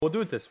We'll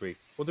do it this week.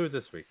 We'll do it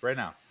this week, right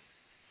now.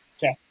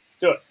 Okay,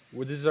 do it.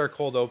 Well, this is our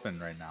cold open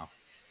right now.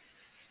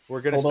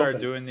 We're going to Cold start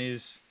open. doing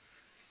these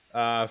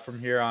from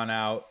here on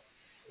out,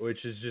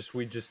 which is just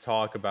we just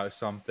talk about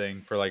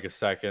something for like a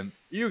second.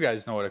 You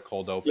guys know what a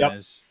cold open Yep.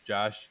 is,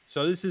 Josh.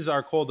 So this is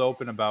our cold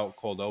open about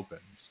cold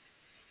opens.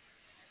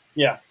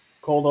 Yeah,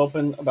 cold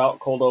open about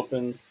cold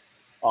opens.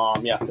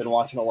 Been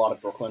watching a lot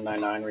of Brooklyn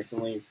Nine-Nine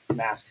recently.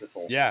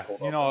 Masterful. Yeah, cold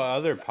you know, opens.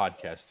 other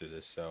podcasts do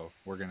this, so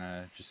we're going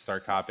to just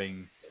start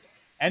copying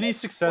any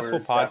successful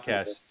We're podcast.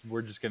 definitely-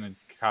 We're just going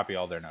to copy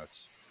all their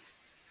notes.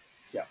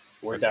 Yeah,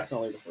 we're Okay.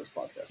 definitely the first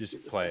podcast. to do Just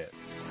this play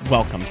thing. it.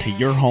 Welcome to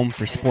your home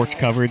for sports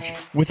coverage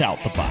without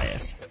the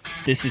bias.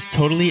 This is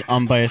Totally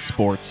Unbiased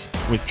Sports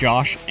with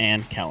Josh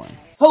and Kellen.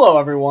 Hello,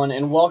 everyone,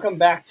 and welcome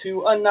back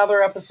to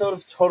another episode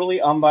of Totally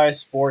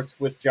Unbiased Sports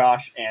with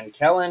Josh and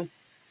Kellen.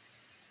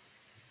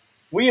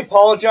 We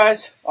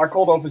apologize. Our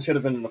cold open should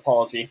have been an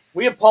apology.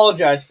 We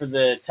apologize for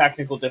the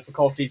technical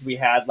difficulties we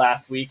had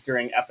last week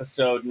during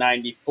episode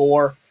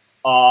 94.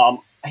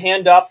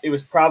 Hand up, it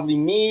was probably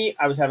me.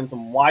 I was having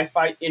some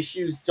Wi-Fi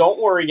issues. Don't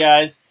worry,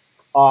 guys.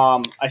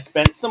 I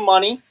spent some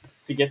money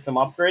to get some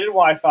upgraded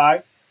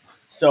Wi-Fi.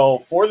 So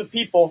for the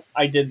people,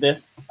 I did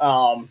this.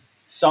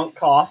 Sunk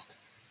cost.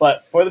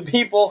 But for the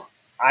people,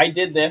 I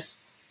did this.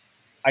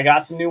 I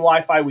got some new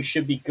Wi-Fi. We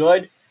should be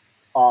good.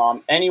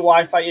 Any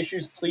Wi-Fi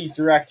issues, please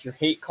direct your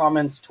hate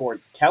comments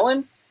towards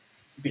Kellen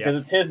because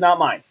it's his, not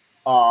mine.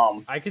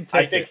 I could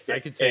take fixed it. it. I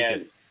could take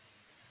and it.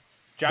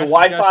 Josh,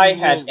 Wi-Fi Josh is a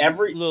had little,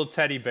 every little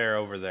teddy bear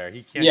over there.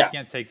 He can't. Yeah. He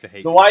can't take the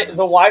hate. The comments.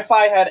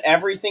 Wi-Fi had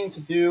everything to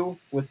do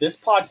with this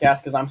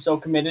podcast because I'm so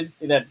committed.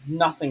 It had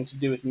nothing to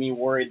do with me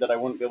worried that I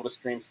wouldn't be able to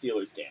stream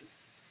Steelers games.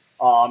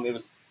 It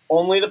was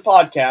only the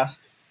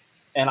podcast,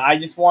 and I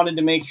just wanted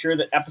to make sure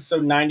that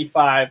episode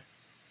 95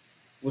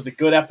 was a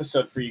good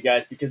episode for you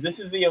guys because this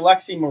is the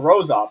Alexei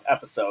Morozov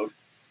episode.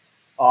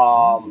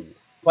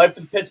 Played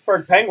for the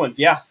Pittsburgh Penguins.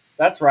 Yeah,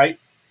 that's right.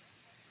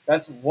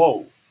 That's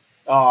whoa.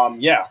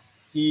 Yeah,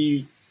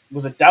 he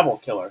was a devil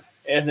killer,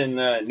 as in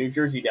the New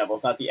Jersey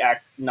Devils,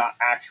 not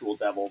actual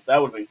devil.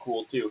 That would have been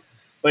cool too.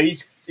 But he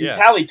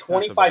tallied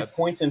 25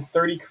 points in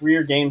 30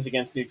 career games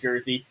against New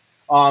Jersey.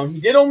 He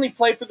did only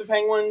play for the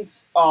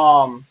Penguins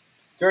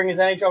during his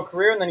NHL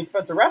career, and then he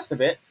spent the rest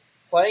of it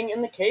playing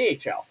in the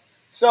KHL.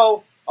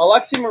 So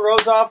Alexei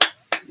Morozov,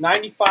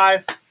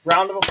 95.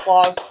 Round of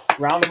applause.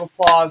 Round of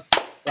applause.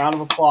 Round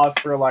of applause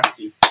for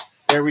Alexei.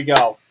 There we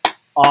go.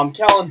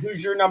 Kellen,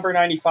 who's your number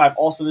 95?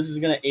 Also, this is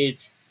going to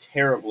age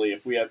terribly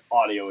if we have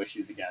audio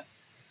issues again.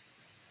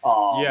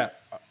 Yeah.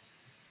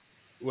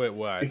 Wait,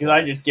 why? Because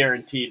I just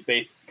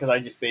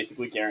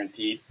basically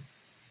guaranteed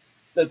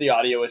that the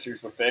audio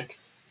issues were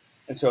fixed.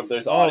 And so if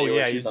there's audio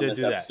issues on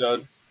this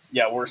episode,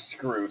 we're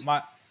screwed.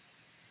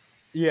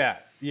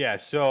 Yeah.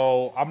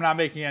 So I'm not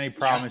making any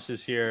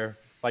promises here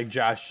like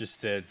Josh just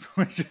did,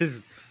 which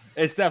is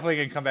it's definitely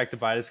going to come back to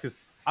bite us because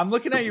I'm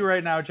looking at you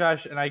right now,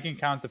 Josh, and I can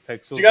count the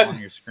pixels on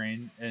your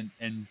screen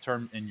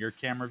in your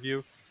camera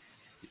view.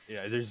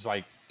 Yeah, there's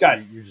like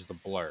you're just a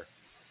blur.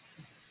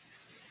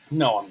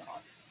 No, I'm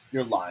not.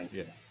 You're lying.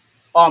 Yeah.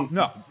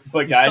 No, but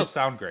you guys,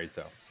 still sound great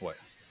though. What?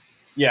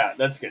 Yeah,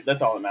 that's good.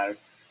 That's all that matters.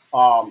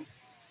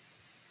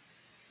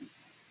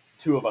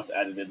 Two of us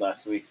edited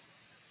last week,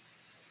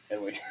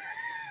 and we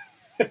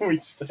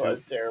still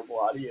had terrible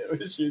audio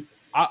issues.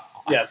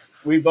 Yes,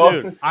 we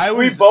both. Dude, I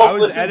was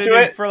listened to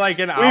it for like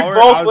an hour.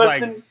 We both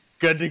listened. Like,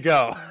 good to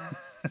go.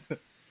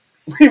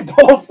 We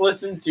both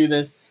listened to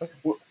this.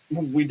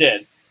 We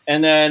did,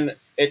 and then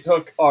it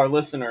took our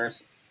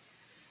listeners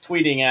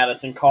tweeting at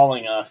us and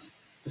calling us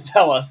to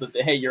tell us that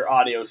hey, your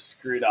audio's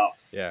screwed up.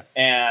 Yeah,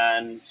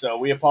 and so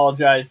we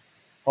apologize.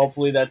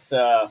 Hopefully, that's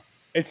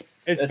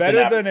it's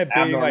better than it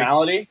being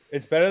abnormality. Like,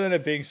 it's better than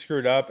it being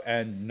screwed up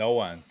and no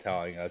one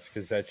telling us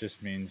because that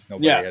just means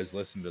nobody has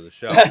listened to the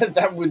show.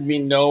 That would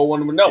mean no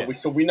one would know. Yeah.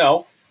 So we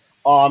know.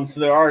 So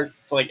there are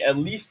like at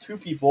least two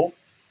people.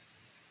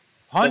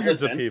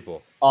 Hundreds of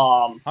people.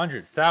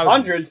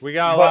 Hundreds. We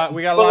got a lot.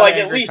 We got a lot. But like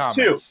of at least comments.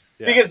 two,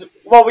 because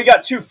we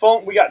got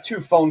two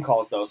phone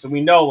calls though, so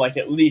we know like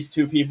at least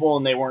two people,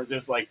 and they weren't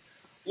just like,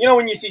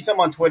 when you see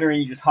someone on Twitter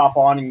and you just hop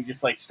on and you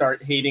just like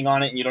start hating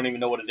on it and you don't even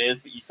know what it is,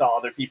 but you saw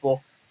other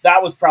people.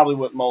 That was probably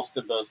what most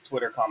of those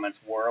Twitter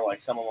comments were.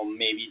 Like some of them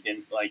maybe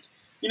didn't like,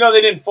 they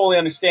didn't fully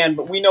understand,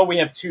 but we know we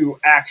have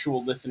two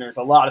actual listeners.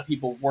 A lot of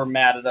people were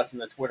mad at us in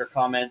the Twitter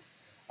comments.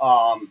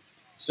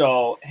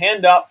 So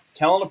hand up,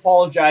 Kellen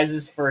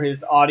apologizes for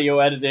his audio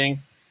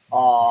editing.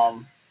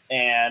 And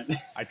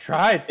I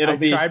tried. I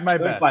tried my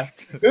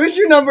best. Who's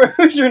your number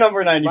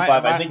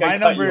 95? I think I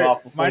cut you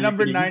off before. My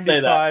number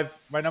 95.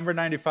 My number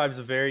 95 is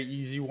a very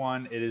easy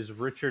one. It is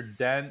Richard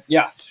Dent.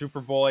 Yeah. Super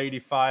Bowl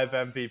 85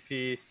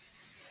 MVP.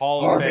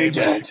 Hall of Fame,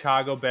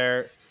 Chicago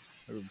Bear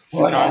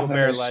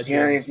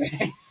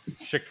legend.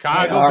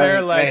 Chicago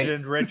Bear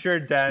legend,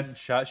 Richard Dent.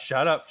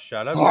 Shut up.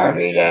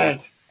 Harvey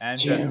Dent. And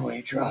can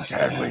we trust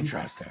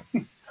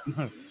him?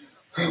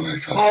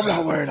 I'm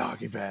not wearing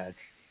hockey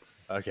pads.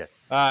 Okay.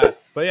 But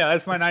yeah,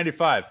 that's my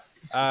 95.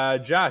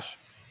 Josh,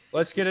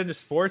 let's get into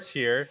sports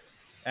here.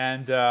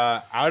 And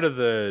out of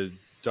the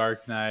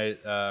Dark Knight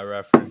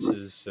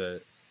references,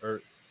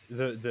 or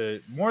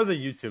the more of the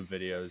YouTube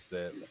videos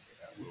that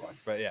we watch,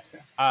 but yeah,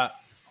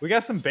 we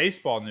got some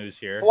baseball news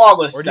here.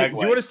 Flawless or segue.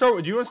 Do you want to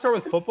start? Do you want to start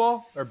with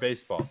football or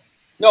baseball?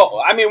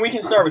 No, I mean we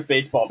can start with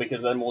baseball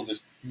because then we'll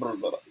just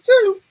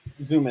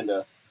zoom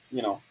into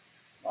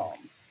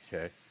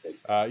Okay.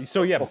 baseball.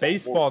 So yeah, Football.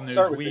 baseball We'll news.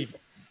 start with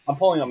baseball. I'm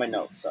pulling up my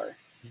notes. Sorry.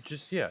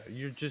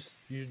 You're just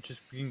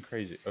being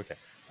crazy. Okay.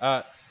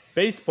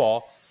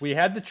 Baseball. We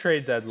had the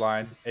trade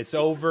deadline. It's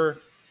over.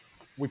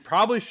 We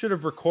probably should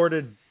have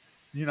recorded,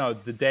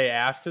 the day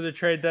after the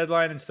trade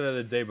deadline instead of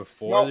the day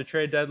before the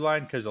trade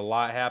deadline because a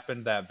lot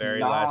happened that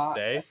very last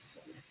day.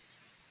 Necessary.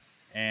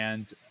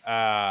 And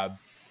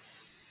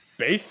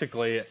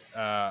basically,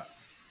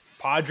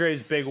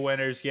 Padres big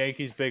winners,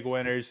 Yankees big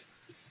winners,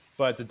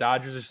 but the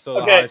Dodgers are still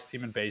the hottest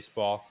team in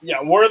baseball.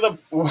 Yeah, were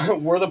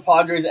the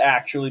Padres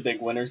actually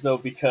big winners though?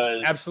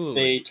 Because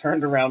absolutely they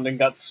turned around and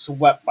got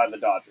swept by the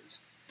Dodgers.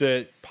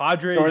 The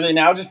Padres. So are they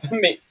now just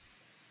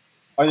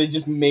are they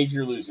just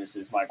major losers?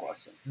 Is my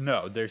question.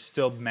 No, they're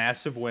still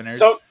massive winners.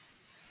 So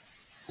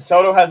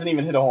Soto hasn't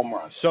even hit a home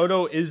run.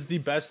 Soto is the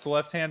best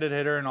left-handed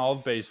hitter in all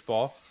of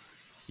baseball.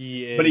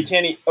 He is, but he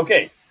can't.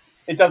 Okay,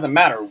 it doesn't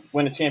matter.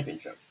 Win a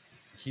championship.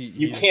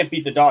 You can't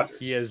beat the Dodgers.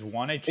 He has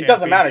won a championship. It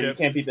doesn't matter. You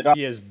can't beat the Dodgers.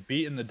 He has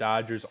beaten the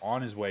Dodgers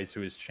on his way to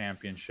his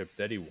championship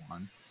that he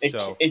won.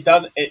 It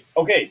doesn't.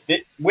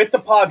 With the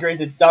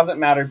Padres, it doesn't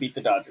matter. Beat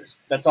the Dodgers.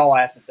 That's all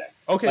I have to say.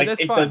 Okay,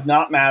 that's fine. It does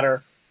not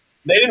matter.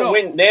 They didn't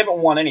win. They haven't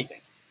won anything.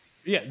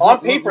 Yeah, on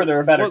paper,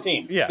 they're a better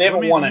team. Yeah, they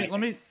haven't won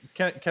anything.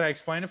 Can I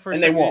explain it for a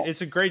and second? They won't. It's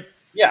a great.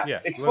 Yeah,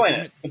 explain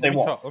it. But they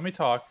won't. Let me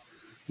talk.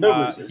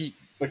 No losers.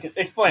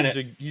 Explain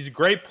it. He's a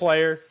great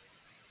player.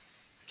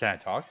 Can I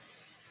talk?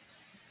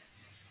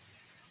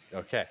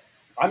 Okay.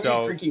 I'm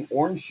just drinking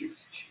orange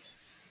juice.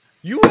 Jesus.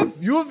 You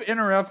have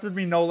interrupted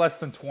me no less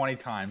than 20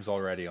 times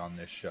already on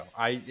this show.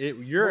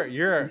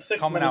 You're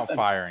coming out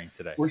firing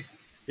today.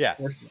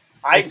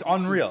 It's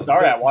unreal.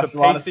 Sorry, I watched a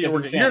lot of Skip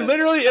and Shannon. You're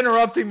literally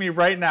interrupting me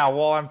right now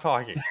while I'm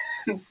talking.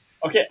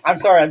 Okay, I'm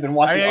sorry. I've been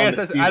watching.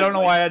 I don't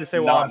know why I had to say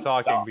while I'm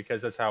talking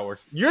because that's how it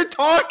works. You're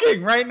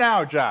talking right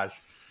now, Josh.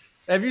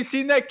 Have you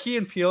seen that Key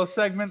and Peele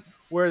segment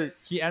where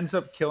he ends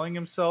up killing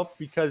himself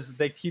because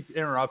they keep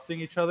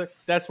interrupting each other?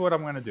 That's what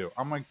I'm going to do.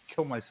 I'm going to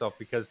kill myself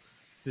because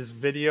this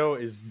video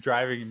is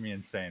driving me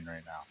insane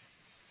right now.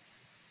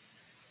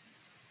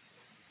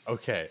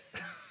 Okay.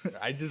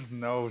 I just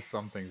know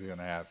something's going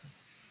to happen.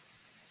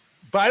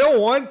 But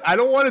I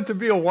don't want it to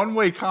be a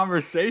one-way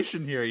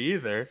conversation here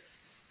either.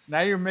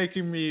 Now you're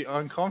making me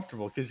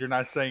uncomfortable because you're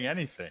not saying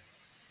anything.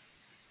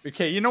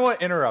 Okay, you know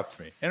what? Interrupt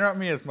me. Interrupt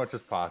me as much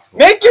as possible.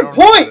 Make your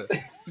point!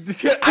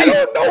 I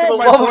don't know what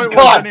my point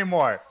was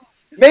anymore.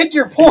 Make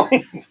your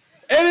point!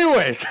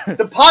 Anyways.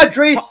 The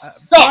Padres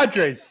suck!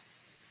 Padres.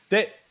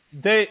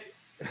 They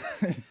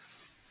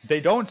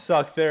don't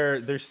suck.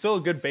 They're still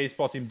a good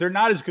baseball team. They're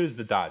not as good as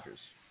the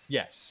Dodgers.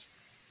 Yes.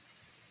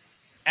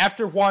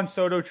 After Juan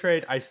Soto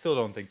trade, I still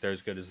don't think they're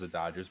as good as the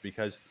Dodgers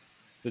because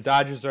the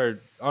Dodgers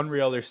are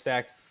unreal. They're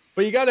stacked.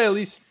 But you got to at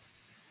least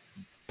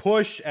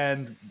push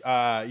and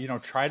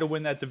try to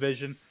win that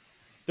division.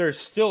 They're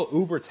still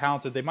uber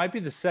talented. They might be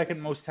the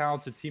second most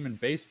talented team in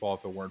baseball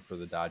if it weren't for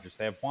the Dodgers.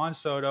 They have Juan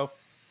Soto,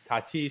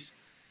 Tatis.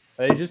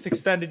 They just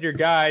extended your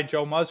guy,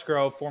 Joe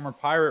Musgrove, former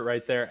Pirate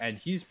right there, and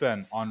he's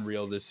been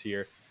unreal this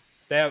year.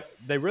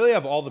 They really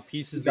have all the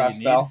pieces that you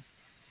need. Bell.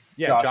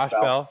 Yeah, Josh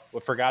Bell.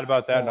 We forgot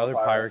about that. Another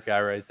Pirate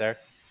guy right there.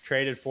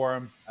 Traded for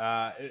him.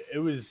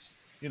 It was,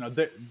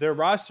 their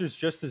roster's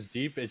just as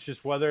deep. It's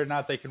just whether or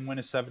not they can win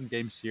a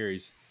 7-game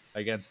series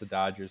against the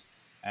Dodgers.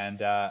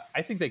 And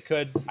I think they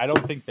could. I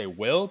don't think they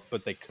will,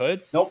 but they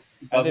could. Nope.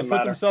 And they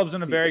put themselves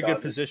in a very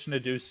good position to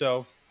do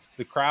so.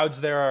 The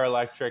crowds there are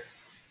electric.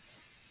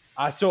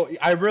 So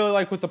I really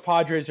like what the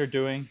Padres are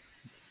doing.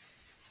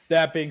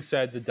 That being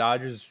said, the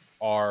Dodgers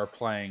are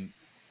playing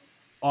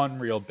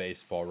unreal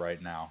baseball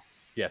right now.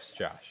 Yes,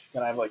 Josh.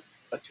 Can I have like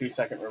a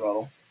 2-second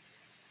rebuttal?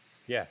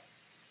 Yeah.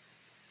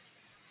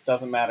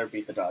 Doesn't matter.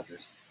 Beat the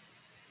Dodgers.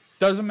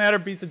 Doesn't matter.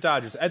 Beat the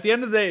Dodgers. At the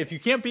end of the day, if you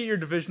can't beat your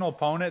divisional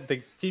opponent,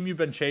 the team you've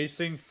been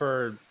chasing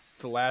to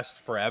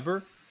last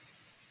forever,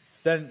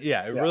 then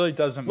it really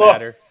doesn't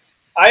matter.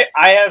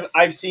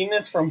 I've seen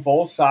this from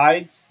both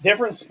sides,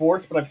 different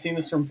sports, but I've seen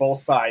this from both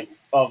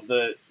sides of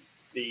the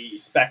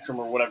spectrum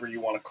or whatever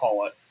you want to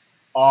call it.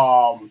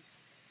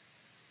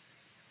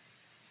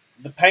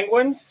 The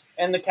Penguins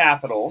and the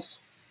Capitals,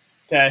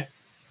 okay?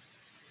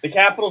 The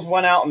Capitals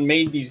went out and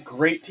made these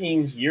great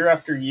teams year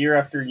after year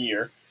after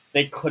year.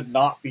 They could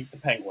not beat the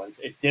Penguins.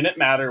 It didn't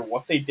matter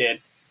what they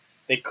did.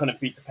 They couldn't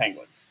beat the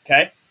Penguins,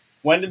 okay?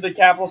 When did the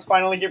Capitals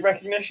finally get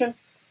recognition?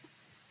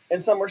 In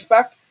some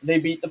respect, they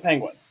beat the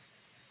Penguins.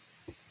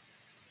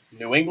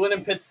 New England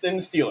and the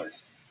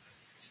Steelers.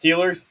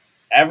 Steelers,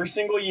 every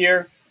single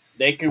year,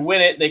 they could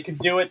win it. They could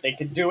do it. They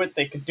could do it.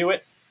 They could do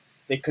it.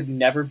 They could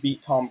never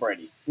beat Tom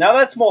Brady. Now,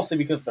 that's mostly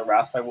because of the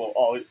refs.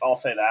 I'll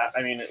say that.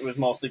 I mean, it was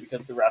mostly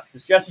because of the refs.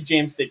 Because Jesse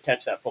James did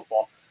catch that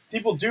football.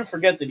 People do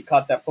forget that he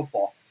caught that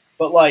football.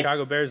 But like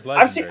Chicago Bears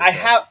I've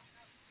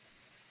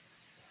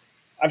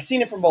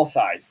seen it from both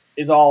sides.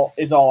 Is all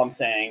I'm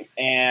saying,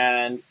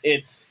 and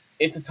it's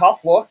a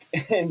tough look.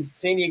 And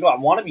San Diego, I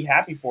want to be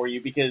happy for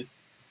you because,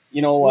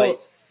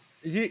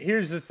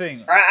 here's the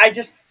thing.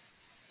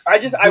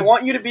 I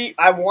want you to be.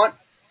 I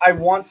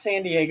want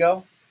San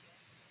Diego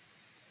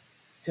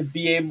to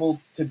be able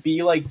to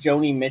be like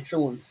Joni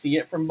Mitchell and see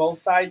it from both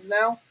sides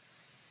now.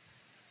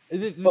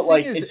 But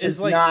like, it's just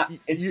not.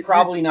 It's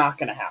probably not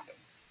going to happen.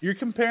 You're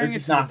comparing it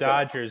to the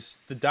Dodgers.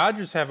 The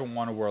Dodgers haven't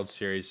won a World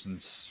Series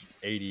since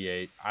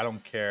 '88. I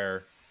don't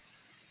care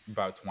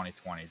about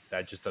 2020.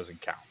 That just doesn't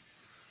count.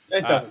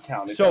 It doesn't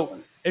count.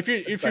 If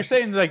you're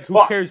saying like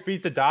who cares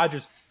beat the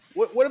Dodgers,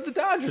 what have the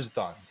Dodgers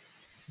done?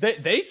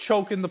 They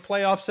choke in the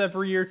playoffs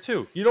every year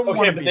too. You don't want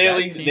to be that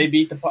team. They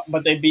beat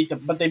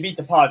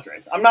the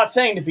Padres. I'm not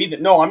saying to be the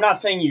no. I'm not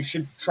saying you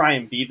should try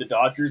and be the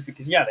Dodgers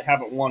because they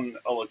haven't won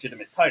a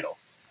legitimate title,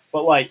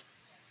 but like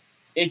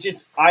it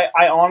just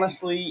I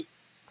honestly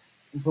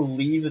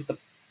believe that the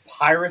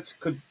Pirates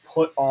could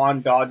put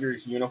on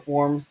Dodgers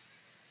uniforms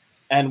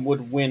and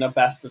would win a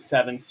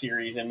best-of-7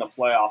 series in the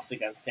playoffs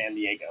against San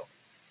Diego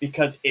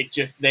because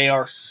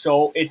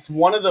it's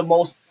one of the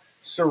most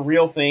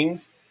surreal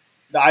things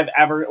that I've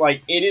ever,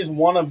 like, it is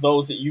one of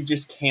those that you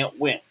just can't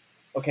win,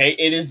 okay?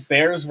 It is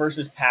Bears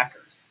versus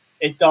Packers.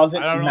 It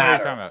doesn't matter. I don't know what you're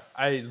talking about.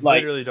 I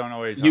literally don't know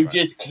what you're talking about. You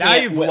just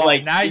can't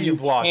win. Now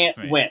you've lost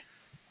me. Win.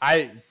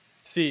 I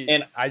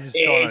just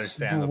don't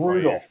understand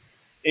brutal. The play.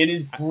 It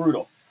is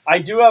brutal. I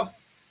do have.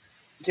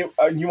 You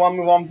want to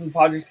move on from the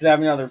Padres because I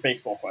have another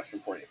baseball question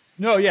for you.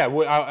 No, yeah,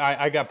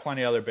 I got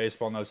plenty of other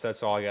baseball notes.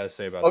 That's all I got to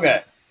say about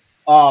that.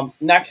 Okay.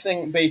 Next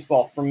thing,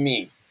 baseball from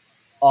me.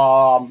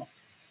 Are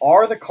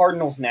the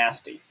Cardinals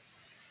nasty?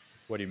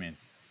 What do you mean?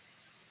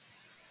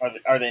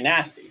 Are they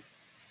nasty?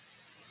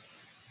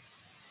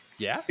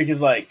 Yeah.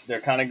 Because like they're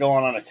kind of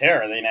going on a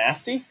tear. Are they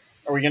nasty?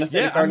 Are we going to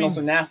say the Cardinals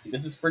are nasty?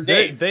 This is for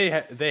Dave. They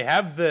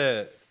have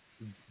the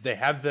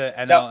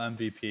NL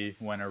MVP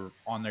winner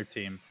on their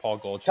team, Paul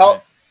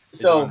Goldschmidt.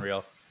 Is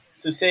unreal.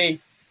 So say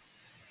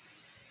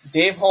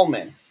Dave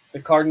Holman, the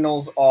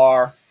Cardinals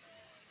are.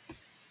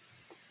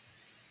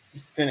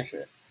 Just finish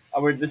it.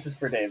 This is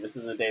for Dave. This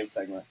is a Dave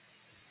segment.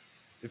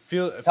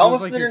 Tell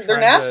them if they're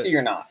nasty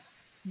or not.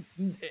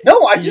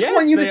 No, I just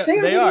want you to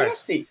say they're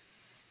nasty.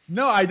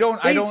 No, I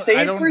don't. I don't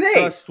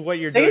trust what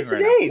you're doing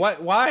right now.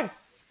 Why?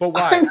 But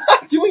why? I'm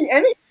not doing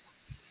anything.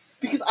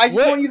 Because I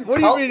just want you to tell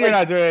me. What do you mean you're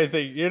not doing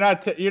anything?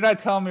 You're not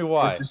telling me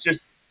why. This is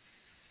just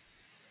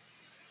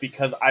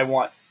because I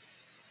want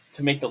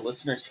to make the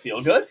listeners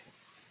feel good.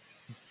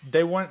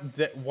 They want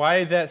that.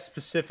 Why that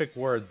specific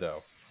word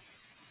though?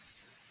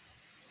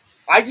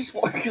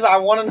 Because I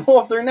want to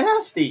know if they're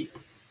nasty.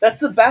 That's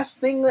the best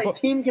thing that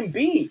team can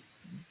be.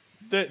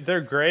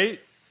 They're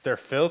great. They're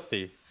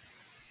filthy.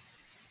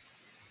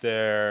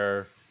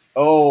 They're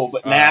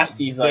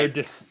nasty's like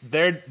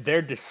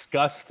they're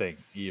disgusting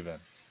even.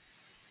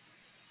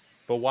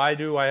 But why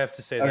do I have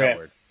to say that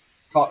word?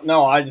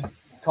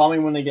 Call me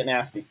when they get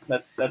nasty.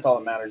 That's all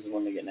that matters is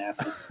when they get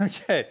nasty.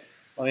 Okay.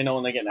 Let me know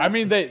when they get nasty. I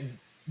mean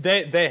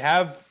they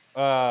have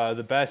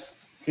the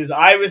best because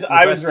I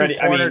was ready.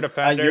 Corner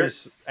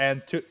defenders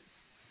and two.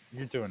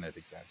 You're doing it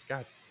again.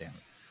 God damn it.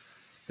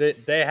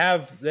 They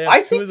have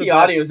I think the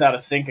audio is out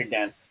of sync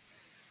again.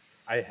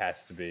 It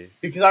has to be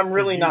because I'm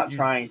really not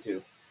trying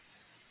to.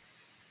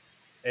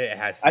 It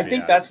has to. I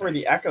think that's where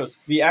the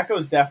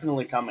echo's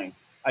definitely coming.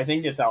 I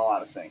think it's all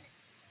out of sync.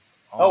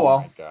 Oh well.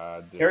 My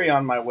God, dude. Carry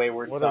on, my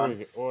wayward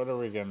son. What are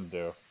we gonna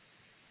do?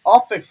 I'll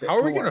fix it. How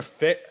are we gonna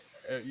fit?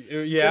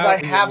 Because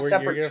I have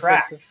separate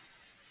tracks.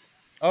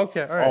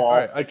 Okay, all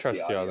right. I trust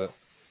you on that.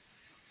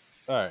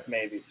 All right,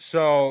 maybe.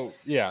 So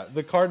yeah,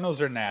 the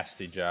Cardinals are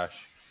nasty,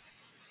 Josh.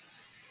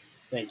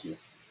 Thank you.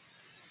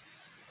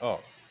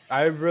 Oh,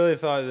 I really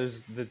thought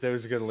that there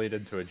was going to lead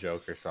into a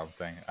joke or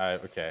something.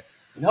 Okay.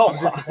 No,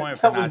 I'm disappointed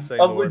for not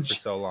saying the word for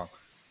so long.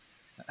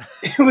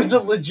 It was a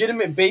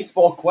legitimate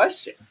baseball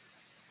question.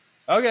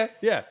 Okay,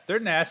 yeah, they're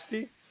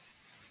nasty.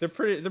 They're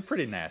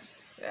pretty nasty.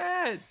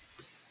 They're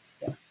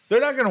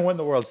not going to win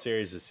the World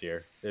Series this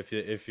year.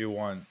 If you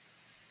want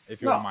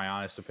my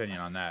honest opinion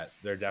on that,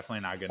 they're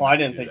definitely not going to. Well, I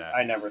didn't think that.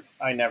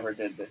 I never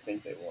did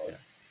think they would. Yeah.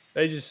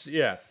 They just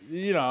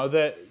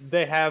that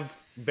they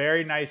have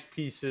very nice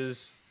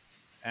pieces,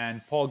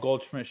 and Paul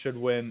Goldschmidt should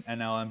win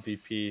NL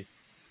MVP,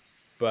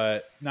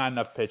 but not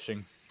enough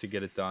pitching to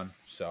get it done,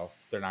 so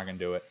they're not going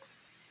to do it.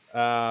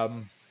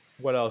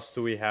 What else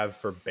do we have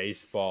for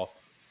baseball?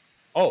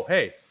 Oh,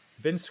 hey,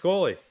 Vin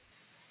Scully,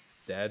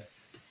 dead.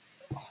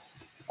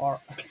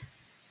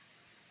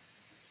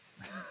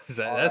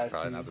 That's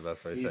probably not the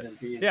best way to say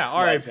it. Yeah,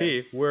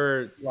 R.I.P.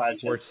 We're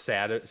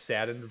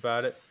saddened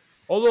about it.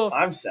 Although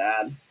I'm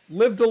sad.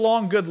 Lived a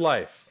long, good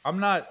life. I'm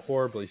not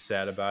horribly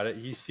sad about it.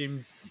 He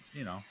seemed,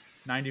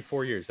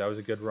 94 years. That was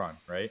a good run,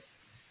 right?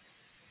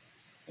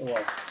 It was.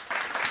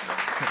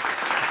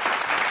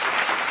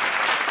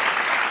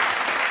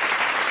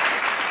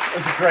 It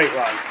was a great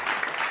run.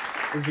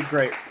 It was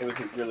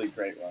a really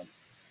great run.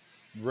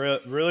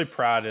 Really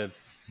proud of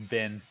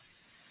Vin.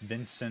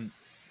 Vincent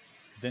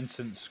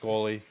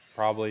Scully,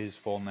 probably his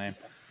full name.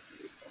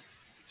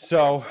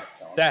 So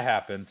that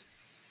happened.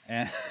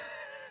 And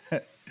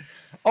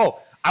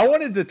I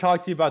wanted to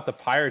talk to you about the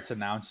Pirates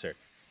announcer.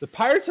 The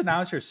Pirates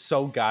announcer is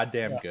so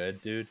goddamn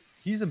good, dude.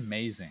 He's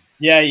amazing.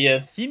 Yeah, he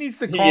is. He needs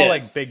to call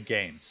like big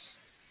games.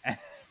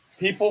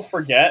 People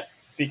forget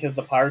because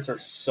the Pirates are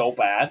so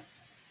bad,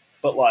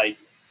 but like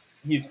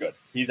he's good.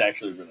 He's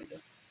actually really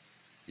good.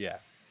 Yeah.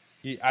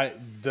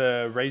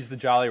 The Raise the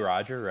Jolly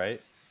Roger,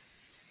 right?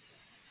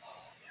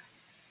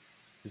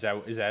 Is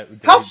that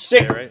how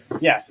sick? Right?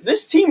 Yes,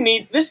 this team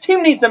needs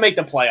to make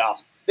the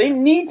playoffs. They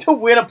need to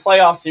win a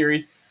playoff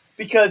series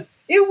because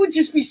it would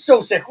just be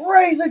so sick.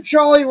 Raise the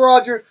Jolly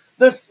Roger.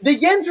 The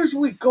Yenzers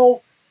would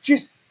go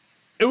just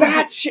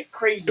batshit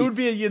crazy. It would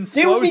be a Yinsplosion.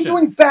 They would be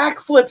doing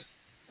backflips.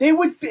 It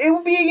would be a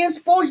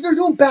Yinsplosion. They're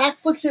doing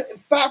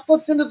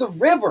backflips into the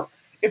river.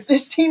 If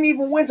this team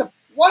even wins a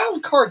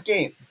wild card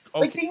game,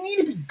 like they need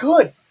to be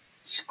good.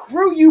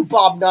 Screw you,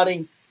 Bob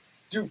Nutting.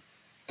 Dude,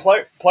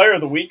 player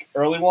of the week,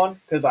 early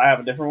one, because I have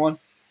a different one.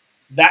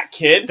 That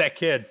kid.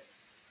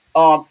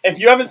 If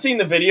you haven't seen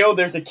the video,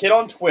 there's a kid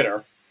on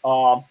Twitter.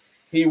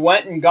 He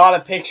went and got a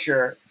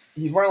picture.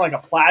 He's wearing like a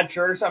plaid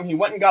shirt or something. He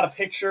went and got a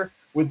picture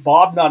with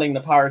Bob Nutting, the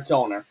Pirates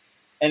owner.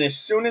 And as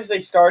soon as they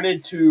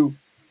started to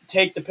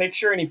take the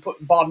picture and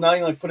Bob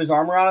Nutting put his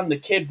arm around him, the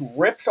kid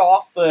rips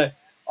off the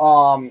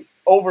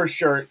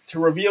overshirt to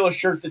reveal a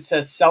shirt that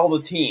says "Sell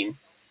the Team"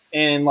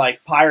 in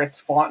like Pirates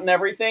font and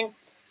everything.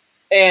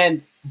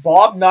 And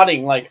Bob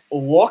Nutting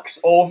looks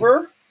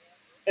over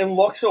and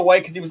looks away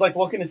because he was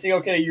looking to see,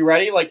 okay, you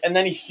ready? And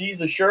then he sees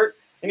the shirt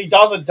and he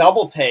does a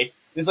double take.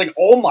 He's like,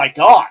 oh my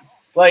god,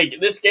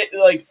 this kid,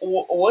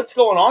 what's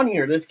going on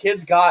here? This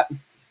kid's got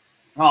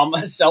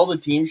a "Sell the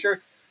Team"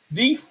 shirt.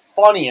 The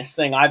funniest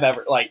thing I've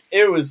ever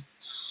it was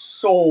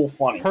so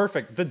funny.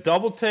 Perfect. The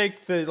double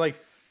take,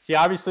 he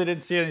obviously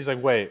didn't see it. And he's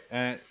like, wait,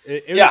 and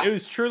it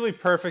was truly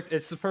perfect.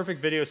 It's the perfect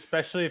video,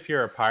 especially if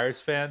you're a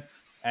Pirates fan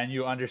and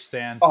you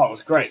understand. Oh, it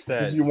was great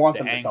because you want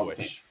them to sell the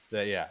team.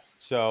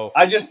 So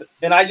I just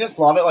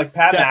love it.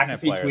 Pat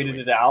McAfee tweeted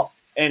it out,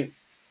 and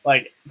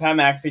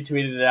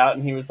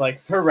and he was like,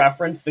 for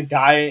reference, the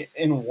guy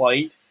in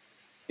white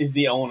is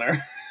the owner.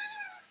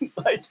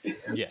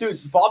 Yes.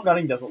 Dude, Bob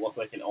Nutting doesn't look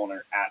like an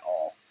owner at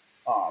all.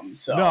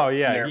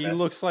 He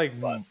looks like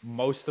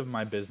most of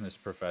my business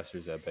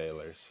professors at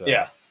Baylor. So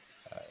yeah,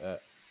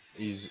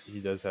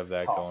 he does have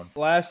that going.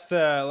 Last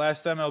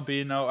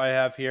MLB note I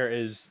have here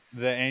is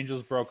the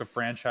Angels broke a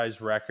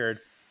franchise record,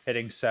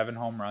 hitting 7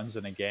 home runs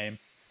in a game,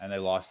 and they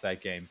lost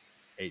that game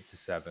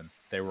 8-7.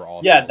 They were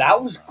all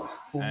that was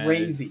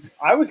crazy.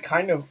 I was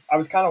kind of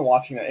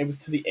watching that. It was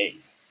to the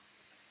A's.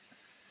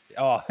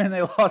 Oh, and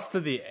they lost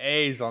to the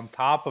A's on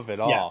top of it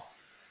all. Yes.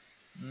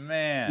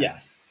 Man.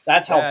 Yes.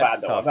 That's how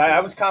bad that was. I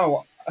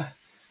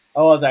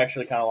was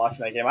actually kind of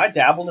watching that game. I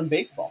dabbled in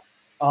baseball.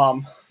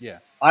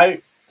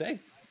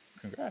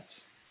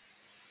 Congrats.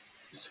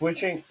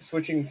 Switching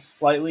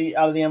slightly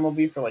out of the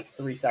MLB for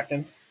 3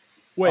 seconds.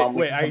 Wait,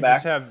 I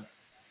just have.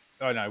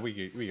 Oh no, we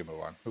can move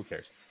on. Who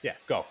cares? Yeah,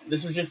 go.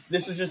 This was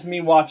just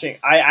me watching.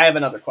 I have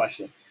another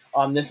question.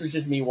 This was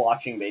just me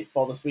watching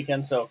baseball this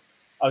weekend. So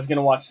I was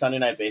gonna watch Sunday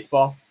Night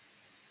Baseball,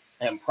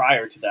 and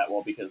prior to that,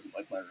 because my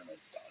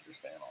roommate's a Dodgers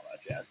fan, all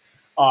that jazz.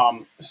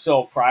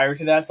 So prior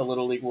to that, the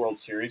Little League World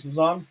Series was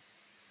on.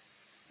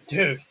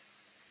 Dude,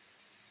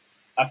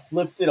 I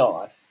flipped it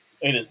on.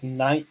 It is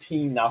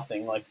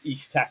 19-0.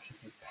 East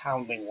Texas is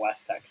pounding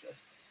West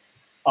Texas.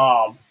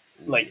 It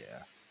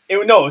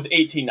was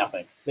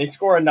 18-0. They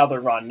score another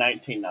run,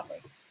 19-0.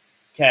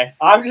 Okay,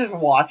 I'm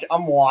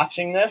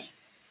watching this,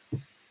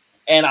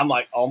 and I'm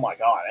like, oh my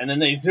god! And then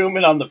they zoom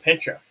in on the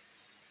pitcher.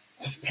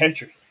 This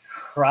pitcher's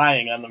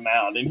crying on the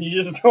mound, and he's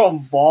just throwing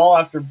ball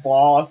after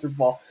ball after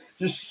ball.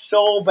 Just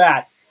so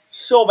bad.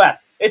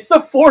 It's the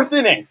 4th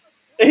inning.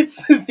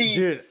 It's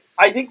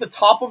the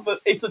top of the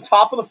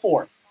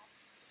 4th.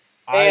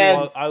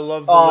 I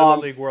love the Little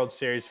League World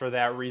Series for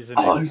that reason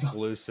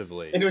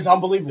exclusively. It was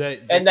unbelievable.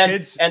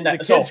 The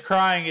kids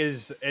crying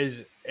is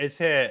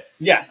hit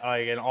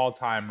an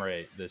all-time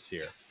rate this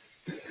year.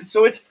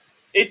 So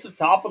it's the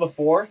top of the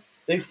 4th.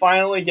 They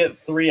finally get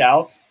 3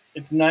 outs.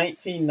 It's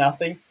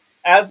 19-0.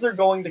 As they're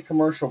going to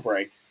commercial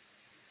break,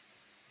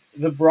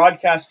 the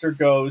broadcaster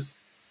goes,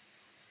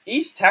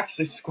 East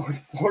Texas scored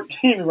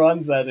 14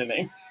 runs that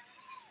inning.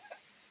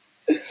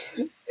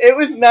 It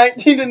was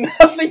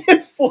 19-0,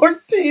 and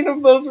 14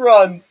 of those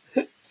runs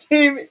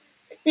came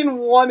in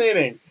 1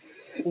 inning.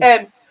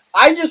 And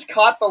I just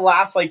caught the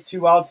last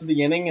 2 outs of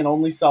the inning and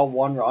only saw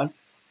 1 run.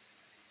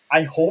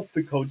 I hope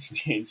the coach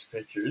changed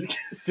pitchers.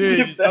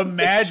 Dude,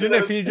 imagine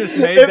if he just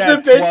made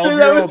that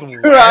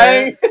 12-year-old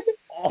crying.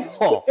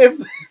 Oh. If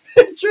the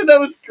pitcher that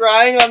was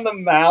crying on the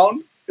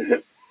mound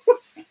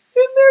was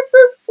in there for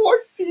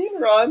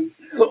 14 runs.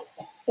 Oh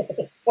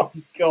my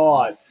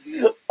god.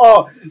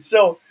 Oh,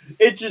 so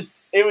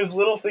it was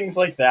little things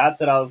like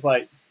that I was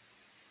like,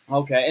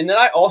 okay. And then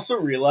I also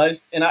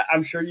realized, and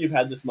I'm sure you've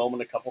had this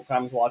moment a couple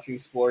times watching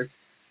sports,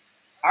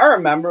 I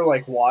remember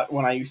like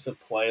when I used to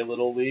play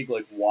Little League,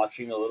 like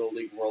watching the Little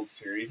League World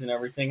Series and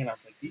everything, and I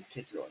was like, these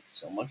kids are like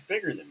so much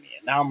bigger than me,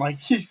 and now I'm like,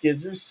 these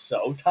kids are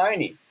so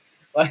tiny.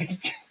 Like,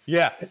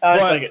 yeah, I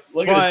was like,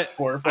 look at this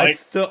twerp. Like,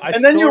 I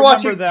and then you're remember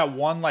watching that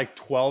one like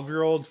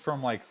 12-year-old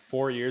from like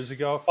 4 years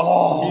ago.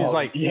 Oh, he's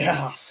like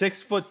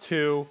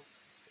 6'2",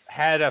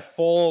 had a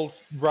full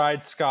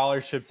ride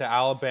scholarship to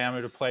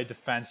Alabama to play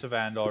defensive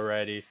end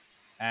already,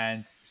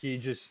 and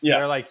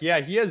they're like, he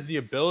has the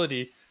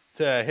ability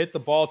to hit the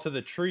ball to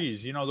the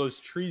trees. You know, those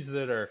trees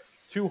that are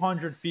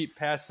 200 feet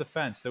past the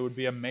fence. That would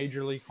be a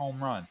major league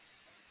home run.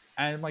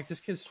 And I'm like, this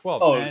kid's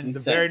 12. And the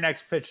very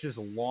next pitch just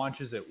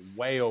launches it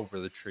way over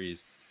the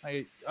trees.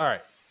 Like, all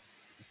right,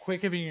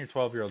 quit giving your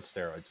 12-year-old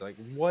steroids. Like,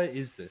 what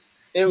is this?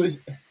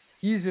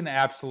 He's an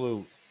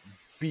absolute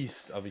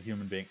beast of a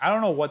human being. I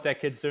don't know what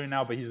that kid's doing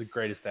now, but he's the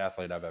greatest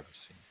athlete I've ever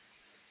seen.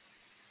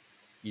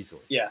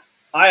 Easily. Yeah,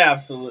 I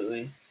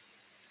absolutely.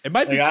 It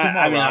might be.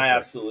 I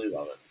absolutely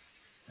love it.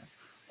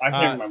 I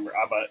can't remember,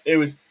 but it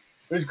was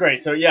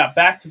great. So yeah,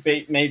 back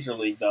to Major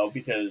League though,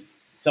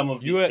 because some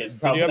of these kids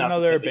probably. Do you have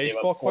another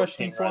baseball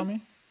question for me?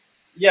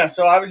 Yeah,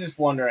 so I was just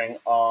wondering,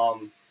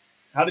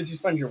 how did you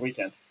spend your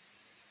weekend?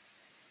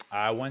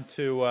 I went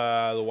to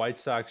the White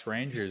Sox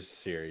Rangers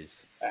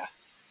series.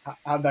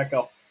 How'd that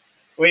go?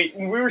 Wait,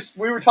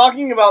 we were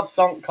talking about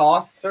sunk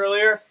costs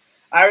earlier.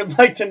 I would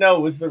like to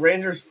know, was the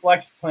Rangers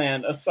flex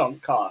plan a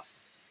sunk cost?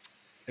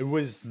 It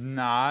was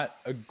not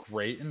a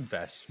great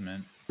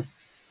investment.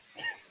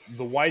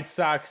 The White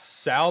Sox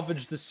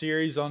salvaged the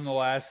series on the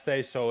last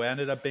day, so it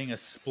ended up being a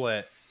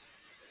split.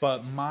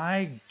 But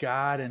my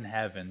God in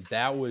heaven,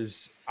 that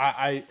was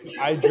I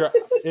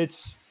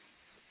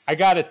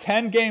got a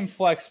 10-game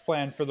flex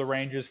plan for the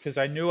Rangers because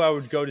I knew I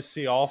would go to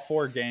see all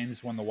 4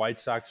 games when the White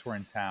Sox were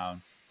in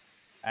town,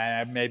 and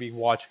I'd maybe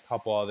watch a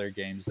couple other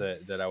games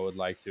that I would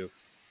like to.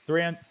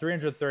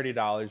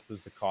 $330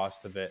 was the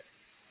cost of it.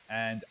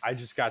 And I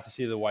just got to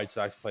see the White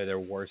Sox play their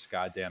worst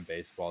goddamn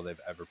baseball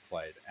they've ever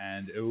played.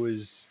 And it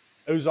was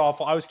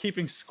awful. I was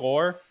keeping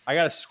score. I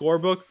got a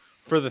scorebook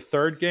for the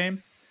 3rd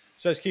game.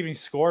 So I was keeping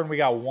score, and we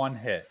got 1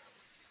 hit.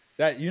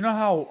 You know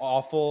how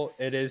awful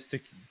it is to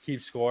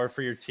keep score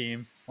for your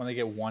team when they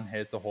get 1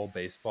 hit the whole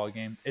baseball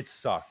game? It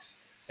sucks.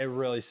 It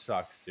really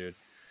sucks, dude.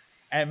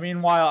 And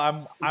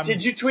meanwhile, I'm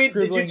Did you tweet out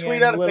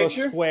a little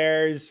picture?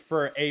 Squares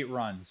for 8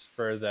 runs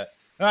for that.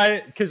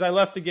 Because I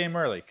left the game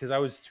early because I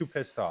was too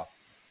pissed off.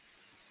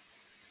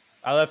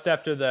 I left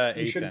after the 8th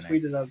inning. You should have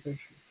tweeted out a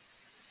picture.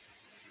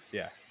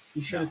 Yeah.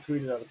 You should have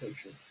tweeted out a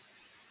picture.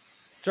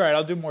 It's all right.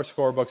 I'll do more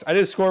scorebooks. I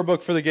did a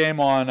scorebook for the game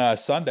on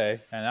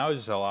Sunday, and that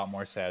was a lot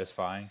more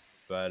satisfying.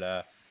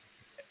 But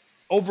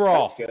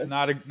overall,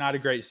 not a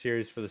great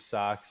series for the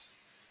Sox.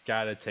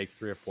 Got to take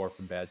 3 or 4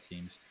 from bad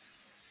teams.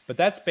 But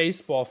that's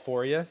baseball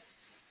for you,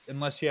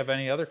 unless you have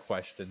any other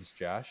questions,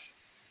 Josh.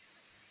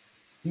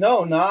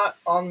 No, not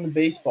on the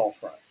baseball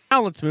front.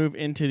 Now let's move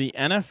into the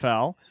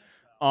NFL.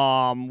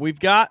 We've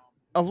got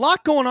a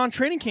lot going on.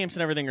 Training camps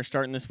and everything are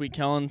starting this week,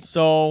 Kellen.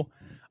 So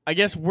I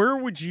guess where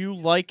would you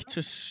like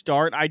to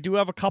start? I do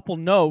have a couple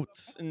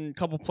notes and a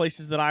couple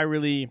places that I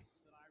do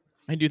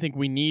think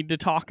we need to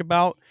talk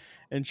about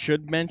and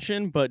should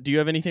mention. But do you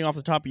have anything off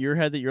the top of your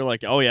head that you're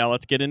like, oh yeah,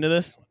 let's get into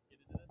this?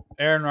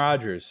 Aaron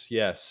Rodgers,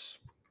 yes.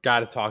 Got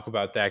to talk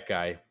about that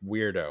guy.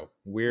 Weirdo.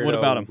 What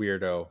about him?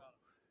 Weirdo.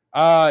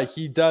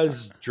 He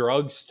does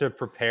drugs to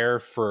prepare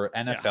for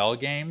NFL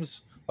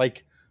games.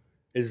 Like,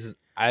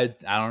 I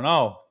don't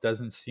know.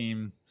 Doesn't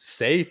seem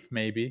safe.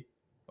 Maybe.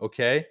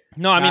 Okay.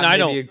 No, I mean, I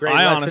don't. A great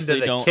I lesson honestly to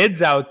the don't.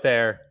 Kids out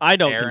there. I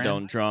don't Aaron.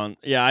 condone drugs.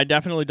 Yeah, I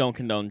definitely don't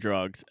condone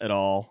drugs at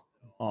all.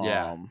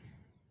 Yeah.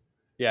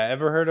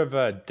 Ever heard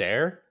of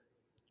DARE?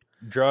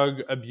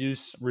 Drug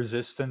Abuse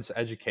Resistance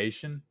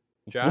Education.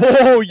 Josh?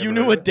 Whoa, you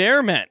knew what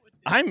DARE meant.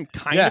 I'm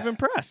kind of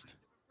impressed.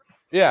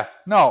 Yeah.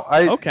 No.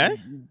 Okay.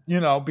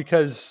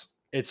 Because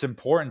it's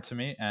important to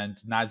me, and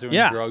not doing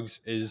drugs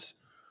is.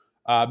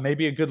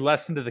 Maybe a good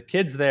lesson to the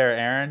kids there,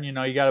 Aaron. You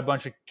got a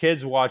bunch of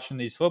kids watching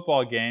these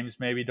football games.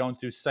 Maybe don't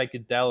do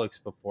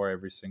psychedelics before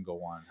every single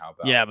one. How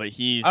about? Yeah, but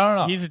I don't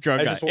know. He's a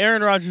drug guy.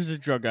 Aaron Rodgers is a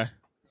drug guy.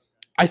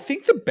 I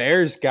think the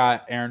Bears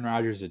got Aaron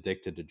Rodgers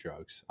addicted to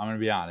drugs. I'm going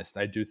to be honest.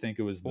 I do think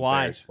it was the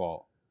Bears'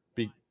 fault.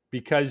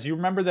 Because you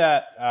remember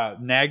that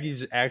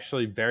Nagy's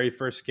actually very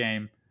first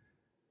game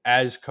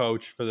as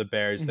coach for the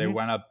Bears. Mm-hmm. They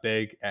went up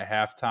big at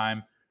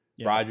halftime.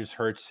 Yeah. Rodgers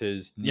hurts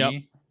his knee. Yep.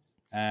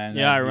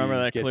 And I remember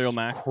that Khalil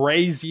Mack.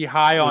 Crazy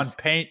high on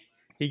pain.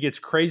 He gets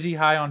crazy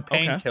high on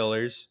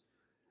painkillers,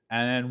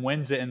 and then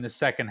wins it in the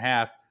second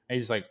half. And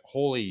he's like,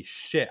 "Holy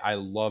shit, I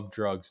love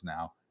drugs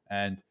now!"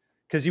 And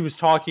because he was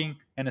talking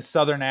in a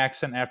Southern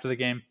accent after the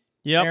game.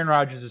 Yeah, Aaron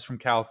Rodgers is from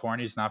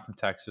California. He's not from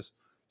Texas,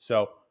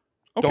 so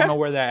don't know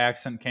where that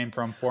accent came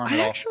from for him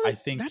at all. I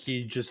think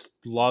he just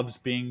loves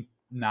being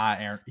not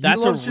Aaron. He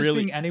loves just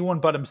being anyone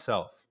but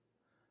himself.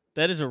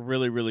 That is a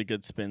really, really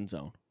good spin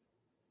zone.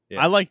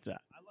 Yeah. I like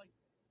that.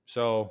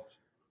 So,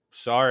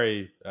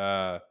 sorry,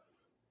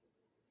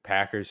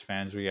 Packers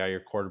fans. We got your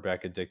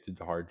quarterback addicted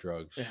to hard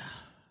drugs. Yeah.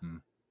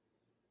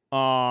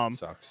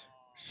 Sucks.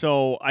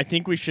 So I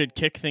think we should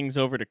kick things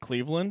over to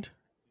Cleveland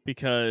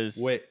because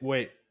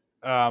Wait.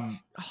 Can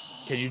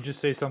you just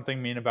say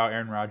something mean about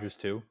Aaron Rodgers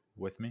too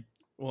with me?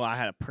 Well, I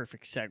had a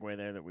perfect segue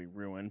there that we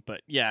ruined,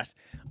 but yes,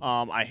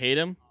 I hate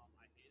him.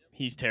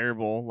 He's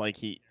terrible.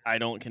 I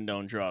don't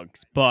condone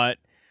drugs, but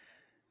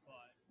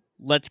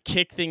let's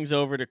kick things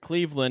over to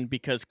Cleveland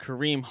because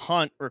Kareem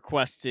Hunt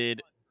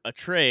requested a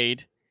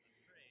trade,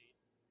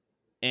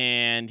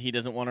 and he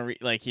doesn't want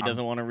to he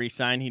doesn't want to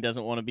re-sign. He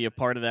doesn't want to be a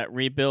part of that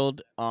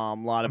rebuild. A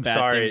lot of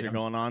bad things are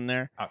going on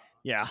there.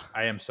 Yeah,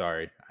 I am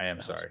sorry. That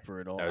was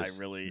brutal.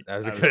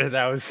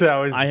 That was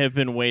I have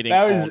been waiting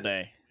all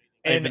day.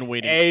 I've been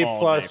waiting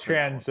A+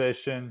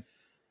 transition.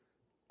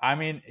 I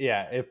mean,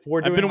 yeah. If we're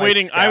doing, I've been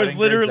waiting. I was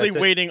literally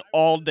waiting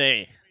all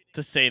day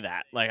to say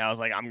that. Like I was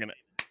like, I'm gonna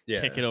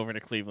kick it over to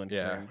Cleveland.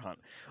 Yeah. Kareem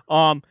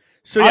Hunt.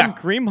 So yeah,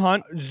 Kareem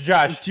Hunt.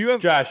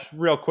 Josh,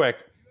 real quick.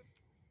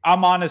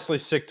 I'm honestly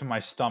sick to my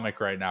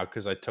stomach right now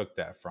because I took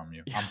that from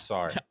you. I'm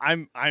sorry.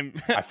 I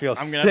feel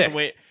I'm sick. gonna have to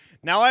wait.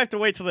 Now I have to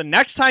wait till the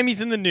next time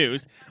he's in the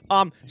news.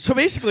 So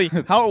basically,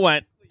 how it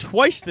went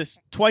twice this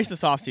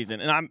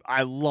offseason, and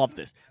I love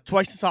this.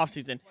 Twice this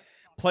offseason,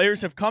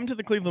 players have come to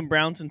the Cleveland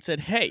Browns and said,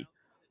 "Hey,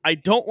 I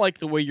don't like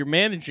the way you're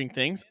managing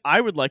things.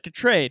 I would like a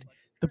trade."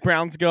 The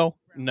Browns go,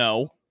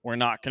 "No, we're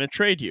not going to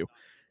trade you."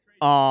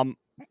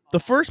 The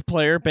first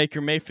player,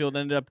 Baker Mayfield,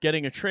 ended up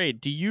getting a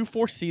trade. Do you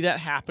foresee that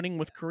happening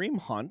with Kareem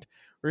Hunt,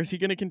 or is he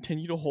going to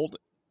continue to hold?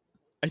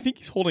 I think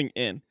he's holding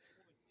in.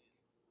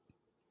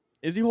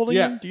 Is he holding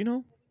in? Do you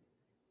know?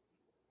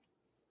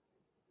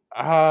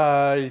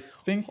 I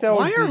think that.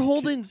 Why are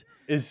hold-ins?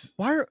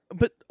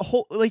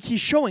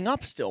 He's showing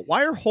up still.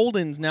 Why are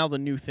hold-ins now the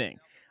new thing?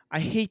 I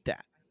hate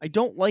that. I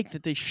don't like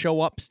that they show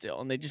up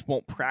still and they just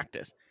won't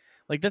practice.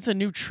 Like that's a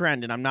new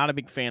trend, and I'm not a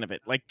big fan of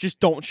it. Like just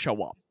don't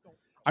show up.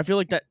 I feel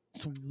like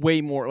that's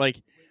way more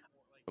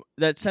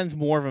that sends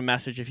more of a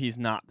message if he's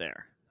not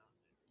there.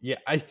 Yeah,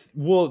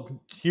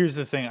 well, here's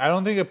the thing. I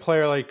don't think a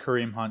player like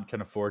Kareem Hunt can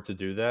afford to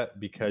do that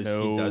because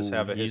he does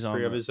have a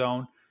history of his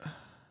own.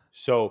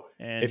 So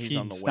if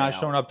he's not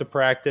showing up to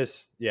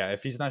practice,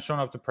 that's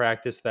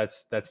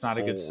not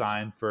a good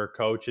sign for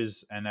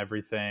coaches and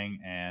everything.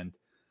 And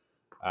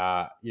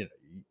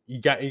you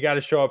got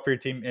to show up for your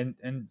team.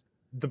 And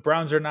the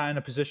Browns are not in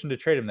a position to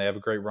trade him. They have a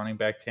great running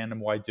back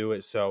tandem. Why do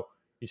it? So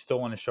you still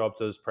want to show up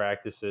to those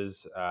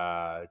practices,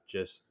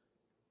 just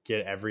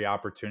get every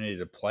opportunity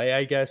to play,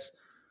 I guess.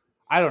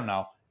 I don't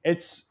know. It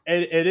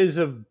is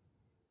a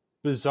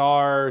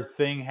bizarre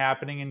thing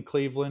happening in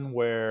Cleveland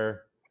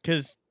where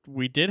because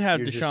we did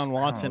have Deshaun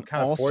Watson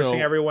kind of also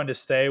forcing everyone to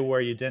stay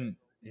where you didn't.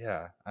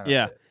 Yeah.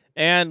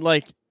 And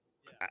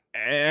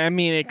I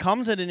mean, it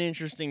comes at an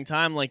interesting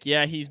time.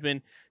 He's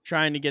been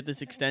trying to get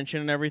this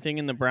extension and everything,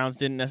 and the Browns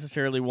didn't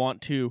necessarily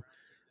want to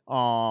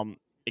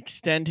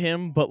extend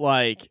him, but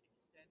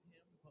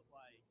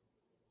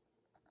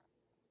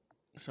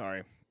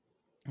sorry,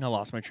 I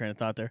lost my train of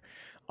thought there.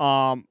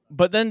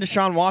 But then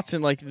Deshaun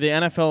Watson, the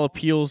NFL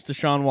appeals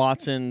Deshaun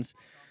Watson's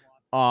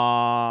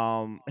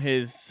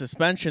his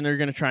suspension. They're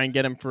going to try and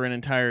get him for an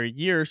entire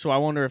year. So I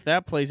wonder if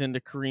that plays into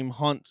Kareem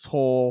Hunt's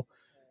whole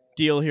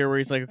deal here, where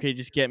he's like, okay,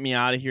 just get me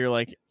out of here.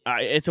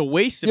 It's a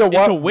waste of his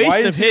year. Why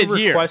is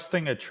he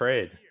requesting a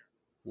trade?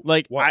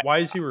 Why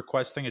is he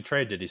requesting a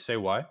trade? Did he say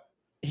why?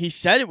 He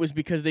said it was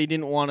because they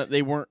didn't want it.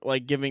 They weren't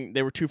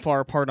they were too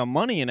far apart on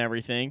money and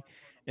everything.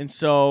 And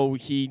so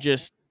he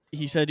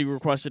said he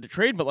requested a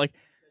trade, but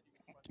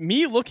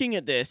me looking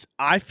at this,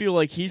 I feel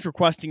like he's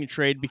requesting a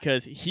trade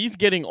because he's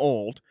getting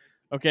old.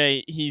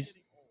 Okay, he's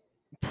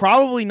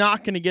probably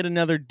not going to get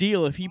another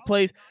deal if he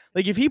plays.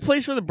 If he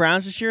plays for the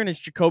Browns this year and it's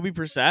Jacoby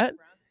Brissett,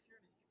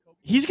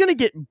 he's going to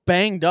get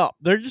banged up.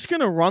 They're just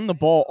going to run the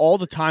ball all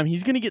the time.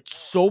 He's going to get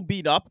so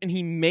beat up, and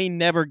he may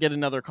never get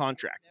another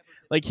contract.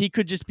 He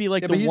could just be the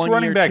 1 year, 2 year. He's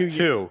running back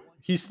too.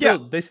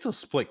 They still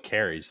split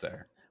carries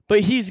there.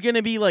 But he's going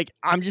to be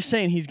I'm just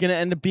saying, he's going to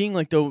end up being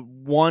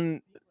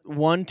the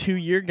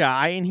 1-2 year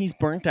guy, and he's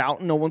burnt out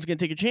and no one's going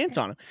to take a chance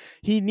on him.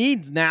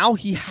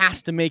 He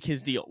has to make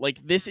his deal.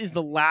 This is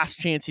the last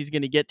chance he's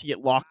going to get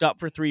locked up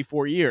for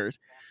 3-4 years,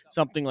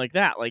 something like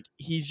that.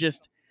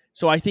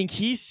 So I think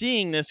he's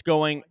seeing this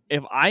going,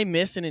 if I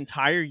miss an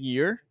entire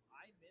year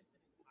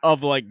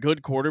of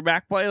good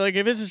quarterback play,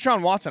 if it's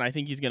Deshaun Watson, I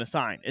think he's going to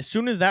sign. As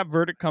soon as that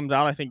verdict comes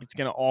out, I think it's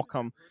going to all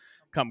come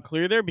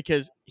clear there,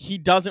 because he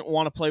doesn't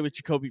want to play with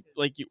Jacoby.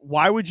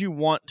 Why would you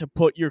want to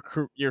put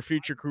your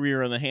future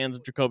career in the hands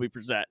of Jacoby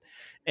Brissett?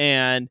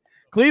 And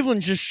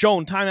Cleveland's just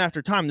shown time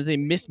after time that they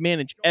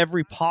mismanage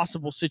every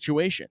possible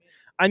situation.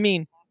 I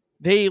mean,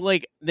 they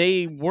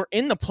were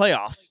in the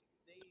playoffs,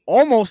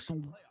 almost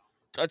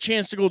a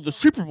chance to go to the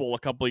Super Bowl a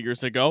couple of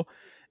years ago,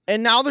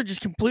 and now they're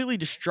just completely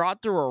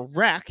distraught. They're a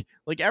wreck.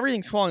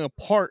 Everything's falling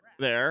apart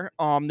there.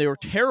 They were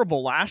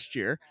terrible last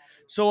year.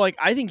 So,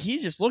 I think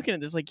he's just looking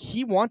at this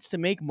he wants to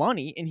make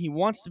money and he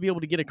wants to be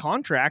able to get a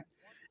contract.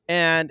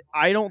 And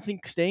I don't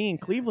think staying in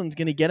Cleveland's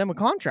going to get him a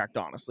contract,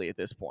 honestly, at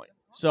this point.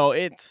 So,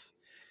 it's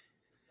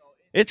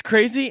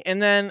crazy.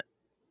 And then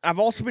I've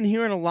also been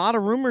hearing a lot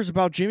of rumors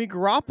about Jimmy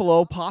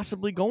Garoppolo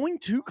possibly going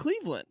to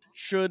Cleveland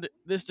should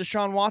this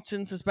Deshaun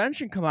Watson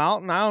suspension come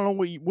out. And I don't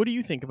know what do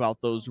you think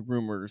about those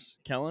rumors,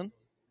 Kellen?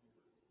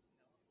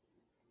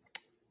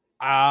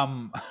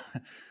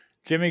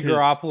 Jimmy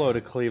Garoppolo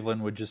to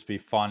Cleveland would just be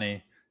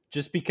funny,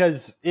 just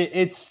because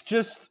it's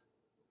just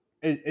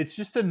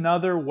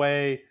another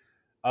way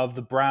of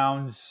the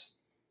Browns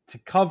to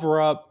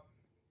cover up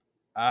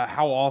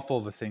how awful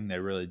of a thing they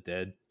really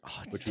did,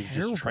 which was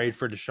just trade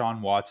for Deshaun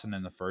Watson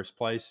in the first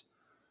place.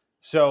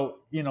 So,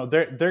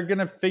 they're going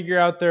to figure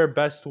out their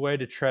best way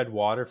to tread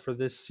water for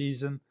this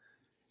season.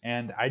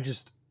 And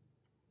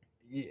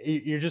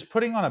you're just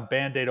putting on a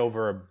Band-Aid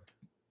over a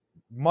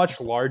much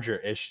larger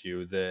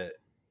issue that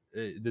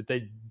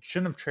they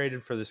shouldn't have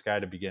traded for this guy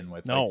to begin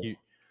with. No.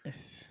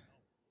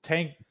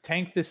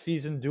 Tank this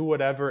season, do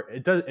whatever.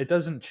 It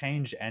doesn't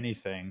change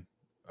anything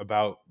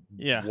about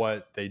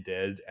what they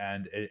did.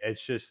 And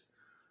it's just,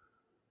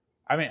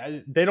 I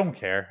mean, they don't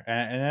care,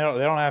 and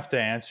they don't have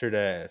to answer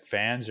to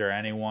fans or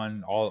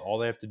anyone. All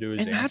they have to do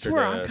is answer to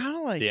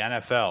the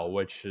NFL,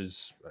 which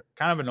is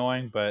kind of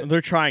annoying, but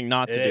they're trying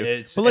not to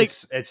do.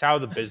 It's how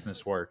the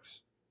business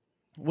works.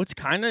 What's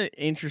kind of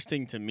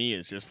interesting to me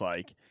is just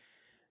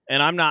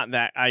and I'm not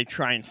that, I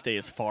try and stay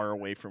as far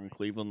away from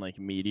Cleveland,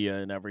 media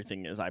and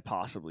everything as I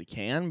possibly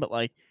can, but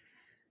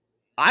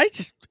I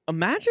just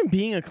imagine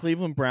being a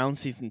Cleveland Browns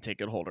season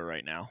ticket holder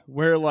right now,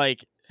 where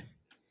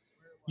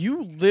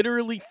you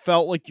literally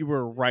felt like you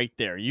were right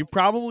there. You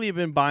probably have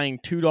been buying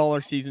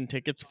 $2 season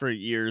tickets for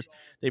years.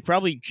 They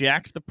probably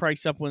jacked the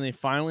price up when they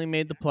finally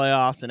made the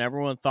playoffs and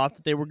everyone thought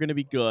that they were going to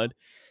be good.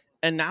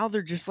 And now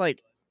they're just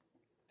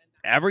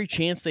every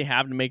chance they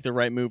have to make the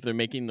right move, they're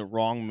making the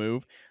wrong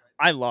move.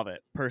 I love it,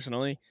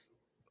 personally.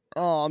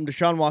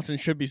 Deshaun Watson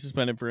should be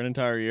suspended for an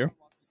entire year.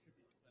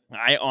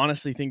 I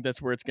honestly think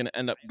that's where it's going to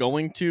end up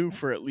going to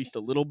for at least a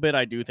little bit.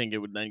 I do think it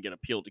would then get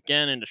appealed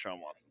again, and Deshaun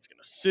Watson's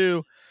going to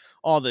sue.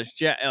 All this,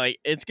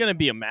 it's going to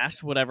be a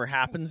mess, whatever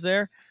happens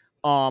there.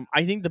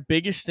 I think the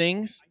biggest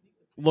things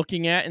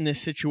looking at in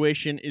this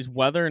situation is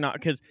whether or not,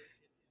 because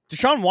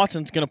Deshaun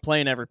Watson's going to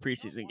play in every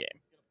preseason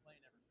game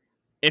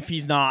if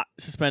he's not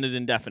suspended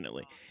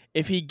indefinitely.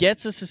 If he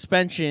gets a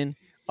suspension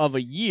of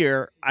a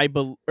year,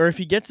 or if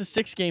he gets a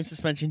 6-game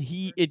suspension,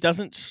 it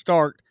doesn't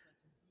start.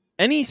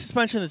 Any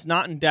suspension that's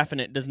not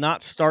indefinite does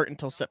not start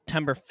until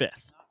September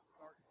 5th.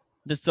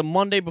 That's the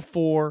Monday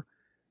before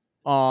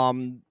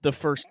the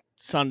first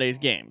Sunday's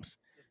games.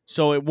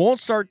 So it won't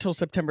start till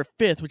September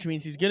 5th, which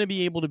means he's going to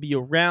be able to be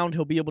around.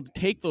 He'll be able to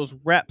take those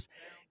reps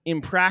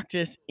in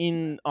practice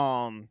in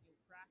all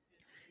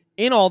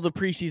the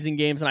preseason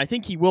games, and I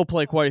think he will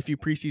play quite a few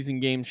preseason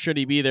games should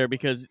he be there,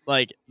 because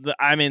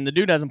the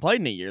dude hasn't played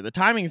in a year. The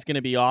timing is going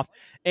to be off,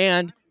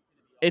 and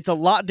it's a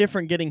lot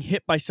different getting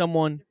hit by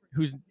someone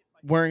who's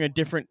wearing a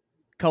different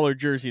colored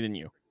jersey than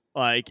you.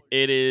 It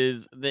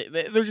is,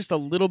 they're just a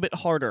little bit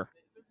harder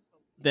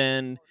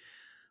than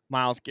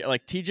Myles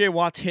Garrett. TJ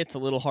Watt's hits a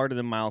little harder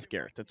than Myles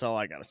Garrett. That's all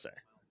I gotta say.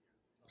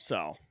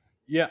 So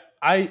yeah,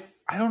 I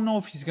don't know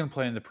if he's gonna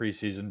play in the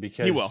preseason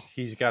because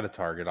he's got a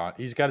target on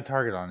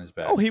his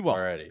back. Oh, he will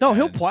already. No,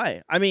 he'll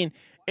play. I mean,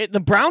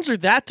 the Browns are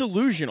that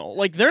delusional.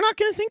 They're not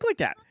gonna think like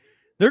that.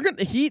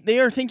 They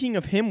are thinking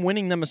of him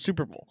winning them a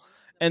Super Bowl,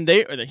 and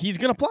he's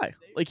gonna play.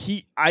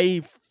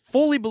 I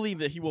fully believe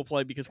that he will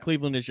play because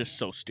Cleveland is just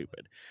so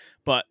stupid.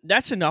 But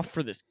that's enough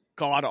for this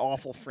god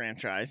awful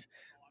franchise.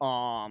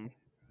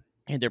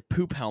 And their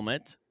poop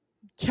helmet.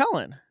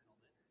 Kellen,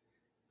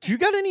 do you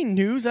got any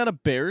news out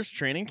of Bears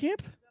training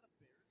camp?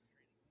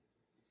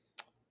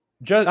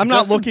 I'm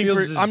not looking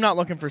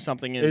for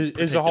something in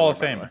is a Hall of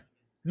Famer.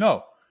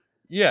 No,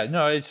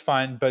 it's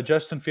fine. But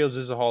Justin Fields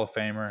is a Hall of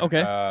Famer.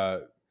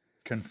 Okay,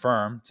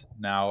 confirmed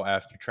now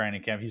after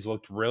training camp. He's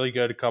looked really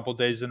good a couple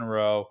days in a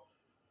row.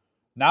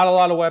 Not a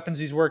lot of weapons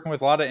he's working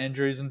with. A lot of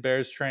injuries in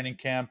Bears training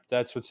camp.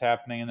 That's what's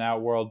happening in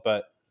that world.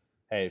 But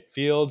hey,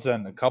 Fields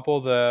and a couple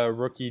of the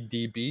rookie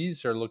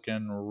DBs are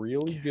looking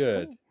really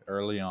good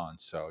early on.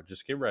 So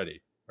just get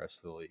ready, rest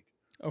of the league.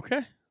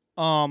 Okay.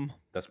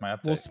 That's my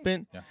update. We'll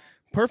spin. Yeah.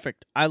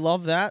 Perfect. I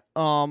love that.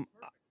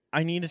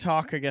 I need to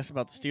talk, I guess,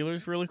 about the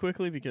Steelers really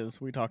quickly because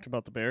we talked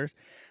about the Bears.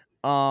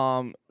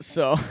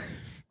 So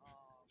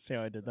see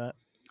how I did that?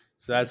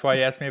 So that's why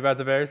you asked me about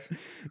the Bears?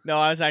 No,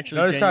 I was actually.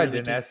 Notice how I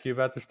didn't ask you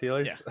about the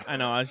Steelers? Yeah, I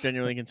know. I was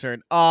genuinely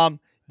concerned. But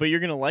you're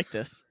gonna like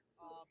this.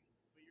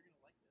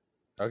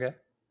 Okay.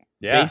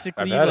 Yeah.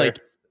 Basically, I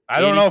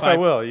don't know if I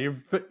will.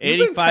 You've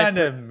been kind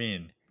of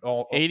mean.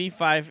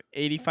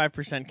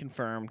 85%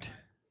 confirmed.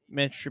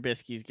 Mitch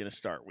Trubisky's gonna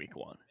start week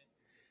 1.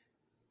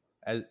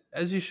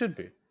 As you should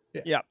be.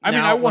 Yeah. I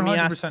mean, I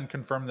 100%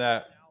 confirmed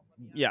that.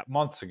 Yeah.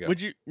 Months ago.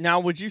 Would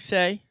you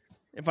say,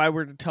 if I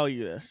were to tell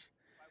you this,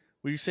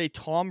 would you say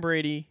Tom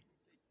Brady,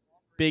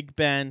 Big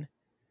Ben,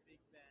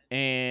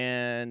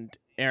 and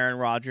Aaron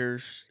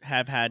Rodgers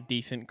have had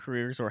decent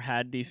careers or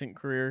had decent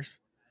careers?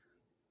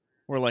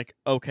 Were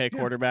okay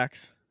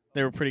quarterbacks?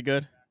 They were pretty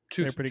good?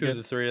 They're pretty good. Two of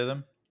the three of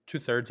them.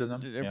 2/3 of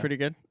them. They're pretty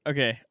good?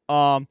 Okay.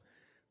 Do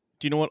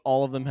you know what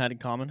all of them had in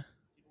common?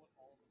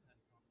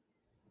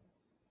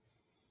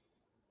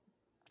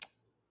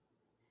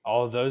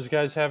 all of those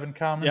guys have in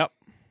common? Yep.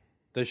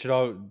 They should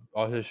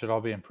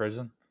all be in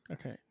prison.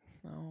 Okay.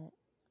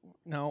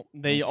 No,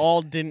 they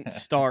all didn't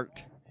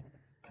start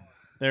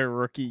their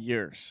rookie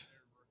years.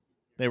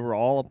 They were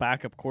all a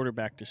backup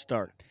quarterback to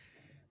start.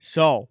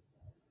 So,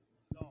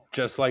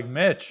 just like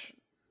Mitch.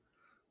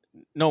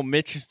 No,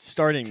 Mitch is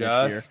starting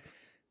this year.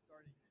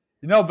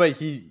 No, but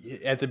he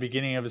at the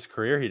beginning of his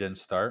career he didn't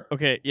start.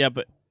 Okay, yeah,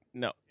 but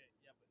no.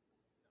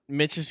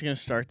 Mitch is going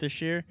to start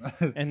this year,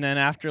 and then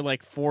after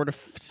like 4 to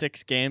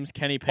 6 games,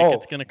 Kenny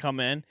Pickett's going to come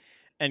in,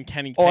 and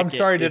Kenny Pickett I'm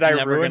sorry, did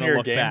I ruin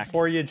your game back,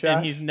 for you, Josh?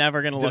 And he's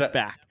never going to look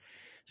back.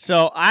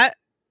 So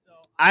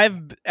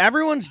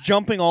everyone's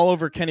jumping all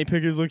over Kenny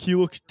Pickett. Like, he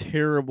looks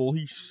terrible.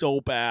 He's so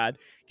bad.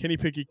 Kenny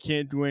Pickett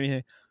can't do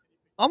anything.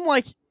 I'm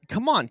like,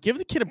 come on, give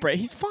the kid a break.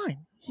 He's fine.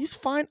 He's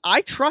fine.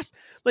 I trust.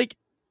 Like,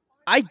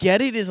 I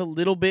get it is a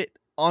little bit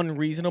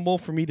unreasonable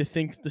for me to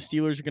think that the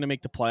Steelers are going to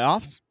make the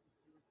playoffs.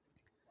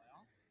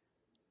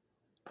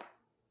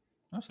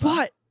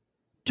 But,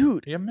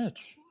 dude, yeah,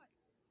 Mitch.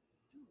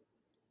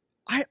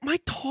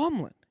 Mike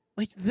Tomlin,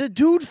 like, the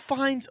dude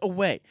finds a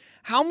way.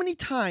 How many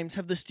times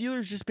have the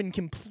Steelers just been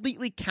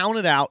completely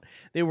counted out?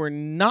 They were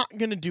not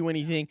going to do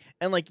anything.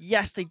 And, like,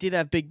 yes, they did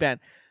have Big Ben.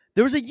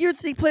 There was a year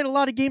that they played a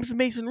lot of games with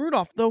Mason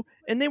Rudolph, though,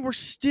 and they were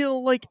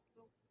still, like,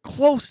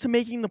 close to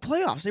making the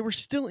playoffs. They were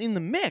still in the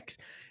mix.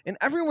 And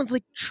everyone's,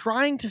 like,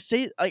 trying to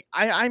say, like,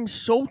 I'm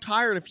so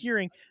tired of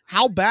hearing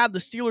how bad the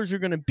Steelers are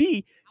going to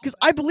be, because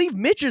I believe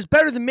Mitch is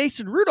better than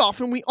Mason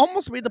Rudolph, and we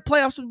almost made the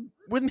playoffs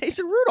with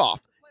Mason Rudolph.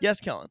 Yes,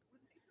 Kellen.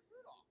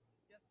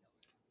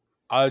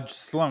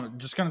 Just going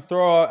to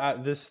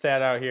throw this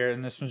stat out here,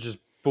 and this one's just,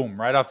 boom,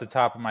 right off the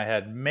top of my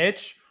head.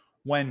 Mitch,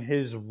 when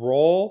his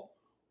role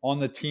on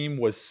the team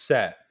was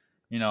set,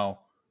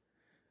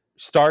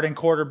 starting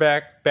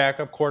quarterback,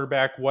 backup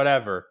quarterback,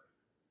 whatever,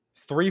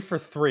 3 for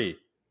 3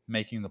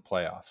 making the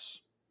playoffs.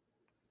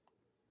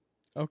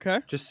 Okay.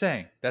 Just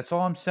saying. That's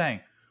all I'm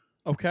saying.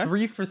 Okay.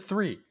 3 for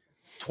 3.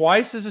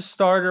 Twice as a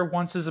starter,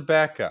 once as a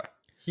backup.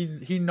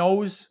 He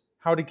knows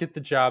how to get the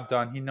job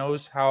done. He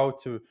knows how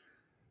to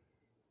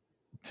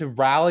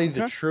rally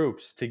the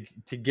troops, to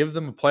give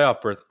them a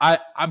playoff berth.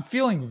 I'm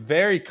feeling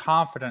very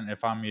confident,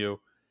 if I'm you,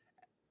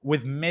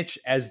 with Mitch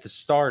as the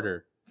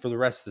starter for the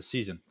rest of the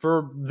season,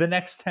 for the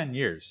next 10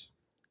 years.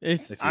 I'm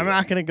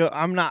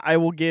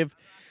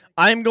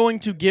going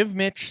to give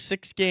Mitch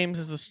 6 games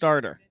as the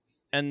starter,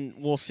 and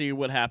we'll see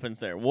what happens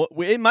there.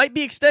 It might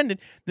be extended.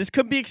 This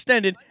could be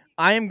extended.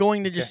 I am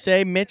going to just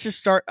say Mitch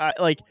is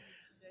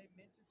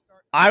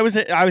I was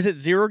at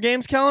 0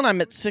 games, Kellen.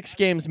 I'm at 6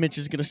 games. Mitch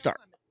is going to start.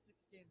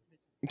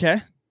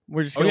 Okay,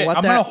 we're just gonna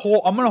let that.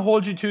 I'm gonna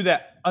hold you to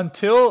that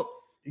until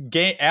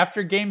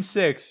after game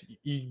 6.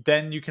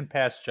 Then you can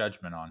pass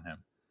judgment on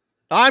him.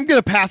 I'm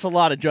gonna pass a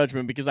lot of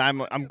judgment because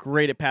I'm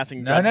great at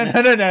passing judgment.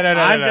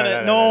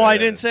 No. I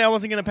didn't say I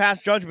wasn't gonna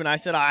pass judgment. I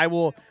said I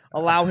will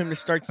allow him to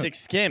start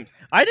 6 games.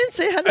 I didn't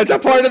say it's a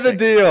part of the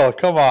deal.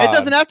 Come on. It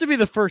doesn't have to be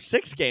the first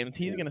 6 games.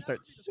 He's gonna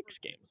start 6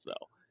 games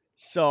though.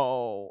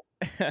 So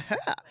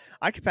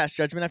I could pass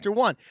judgment after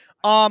 1.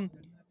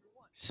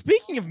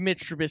 Speaking of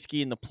Mitch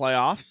Trubisky in the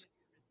playoffs,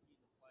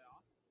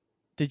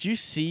 did you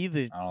see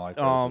the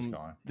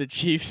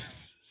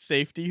Chiefs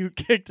safety who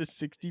kicked a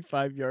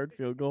 65-yard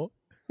field goal?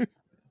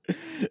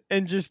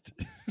 And just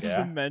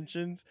the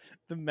mentions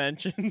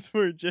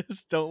were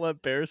just, don't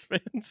let Bears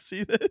fans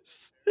see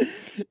this.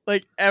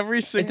 Like, every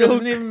single... It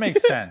doesn't even make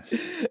sense.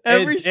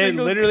 It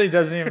literally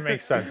doesn't even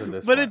make sense at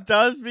this point. But it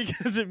does,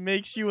 because it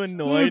makes you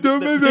annoyed.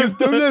 Don't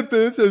let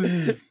Bears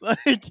fans.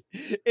 Like,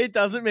 it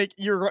doesn't make...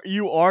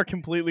 You are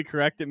completely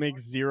correct. It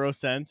makes 0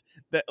 sense.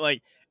 That,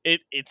 like,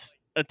 it's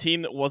a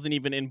team that wasn't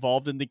even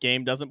involved in the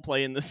game, doesn't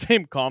play in the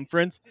same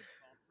conference.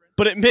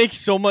 But it makes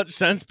so much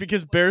sense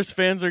because Bears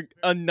fans are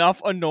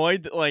enough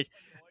annoyed that, like,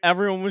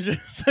 everyone was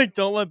just like,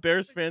 don't let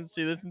Bears fans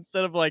see this,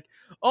 instead of like,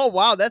 oh,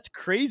 wow, that's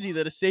crazy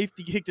that a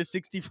safety kicked a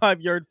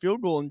 65-yard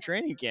field goal in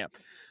training camp.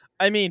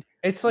 I mean,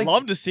 it's like,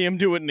 love to see him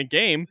do it in a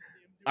game.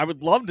 I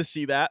would love to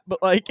see that,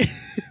 but like,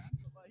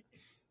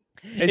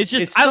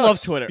 I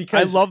love Twitter.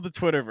 I love the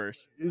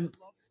Twitterverse.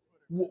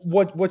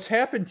 What's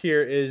happened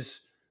here is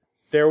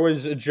there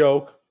was a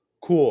joke.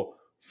 Cool.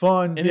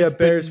 Fun, and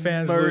Bears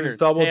fans lose,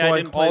 double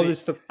doink, all this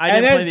stuff. I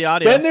didn't play the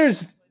audio. Then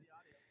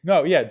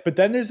but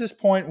then there's this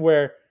point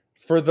where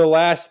for the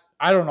last,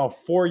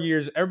 4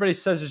 years, everybody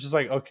says it's just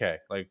like, okay,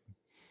 like,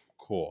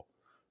 cool.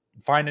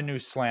 Find a new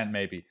slant,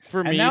 maybe.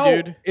 For me,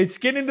 dude, it's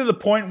getting to the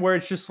point where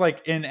it's just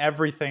like in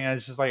everything, and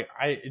it's just like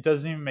it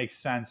doesn't even make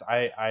sense.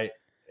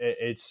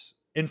 It's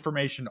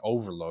information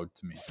overload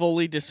to me.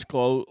 Full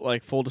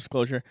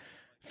disclosure,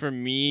 for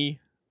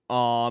me.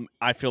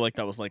 I feel like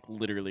that was like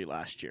literally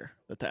last year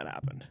that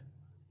happened.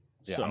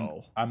 Yeah,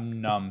 so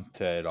I'm numb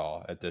to it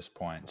all at this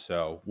point.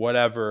 So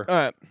whatever. All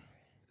right.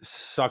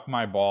 Suck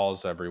my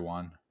balls,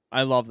 everyone.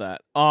 I love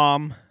that.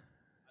 Do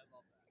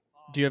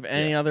you have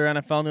any other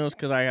NFL news?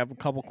 Because I have a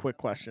couple quick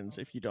questions.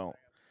 If you don't.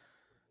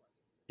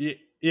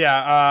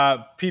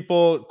 Yeah.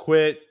 People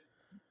quit.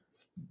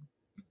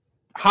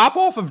 Hop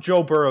off of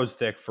Joe Burrow's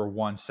dick for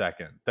 1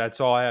 second. That's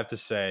all I have to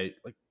say.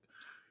 Like,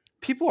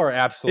 people are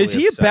absolutely. Is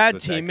he a bad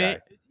with teammate?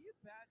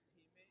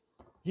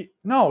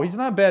 No, he's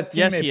not a bad teammate.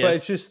 Yes, he but is.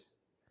 It's just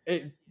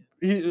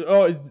he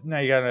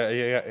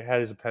had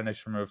his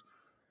appendix removed.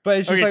 But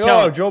it's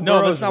just Joe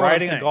Burrow's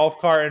riding a golf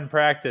cart in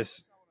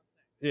practice.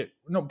 Okay.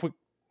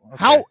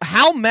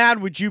 How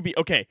mad would you be?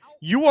 Okay,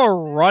 you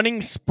are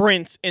running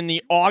sprints in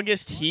the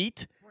August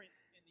heat,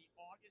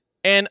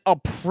 and a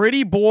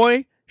pretty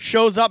boy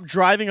shows up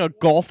driving a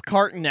golf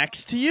cart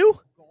next to you?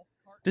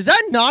 Does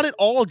that not at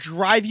all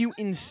drive you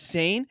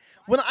insane?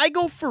 When I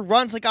go for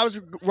runs, like I was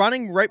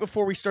running right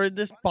before we started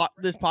this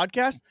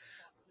podcast,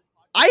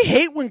 I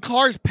hate when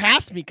cars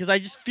pass me because I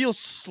just feel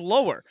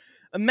slower.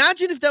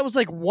 Imagine if that was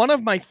like one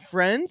of my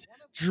friends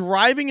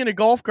driving in a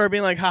golf cart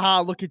being like,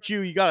 haha, look at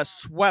you. You got a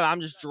sweat.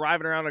 I'm just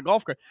driving around a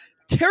golf cart.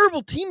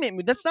 Terrible teammate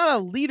move. That's not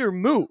a leader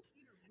move.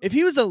 If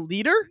he was a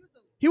leader,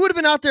 he would have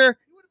been out there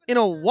in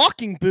a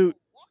walking boot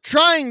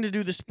trying to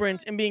do the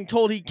sprints and being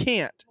told he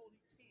can't.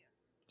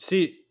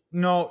 See,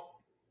 no,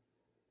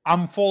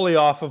 I'm fully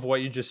off of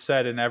what you just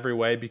said in every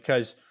way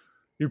because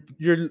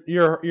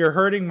you're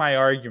hurting my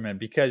argument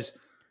because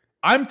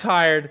I'm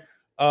tired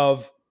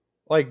of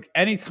like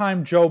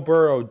anytime Joe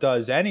Burrow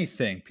does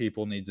anything,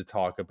 people need to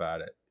talk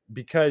about it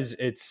because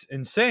it's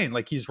insane.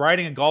 Like he's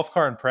riding a golf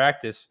cart in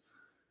practice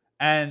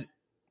and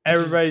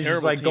everybody's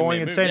just like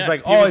going insane. Yes,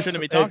 it's like,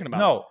 shouldn't be talking about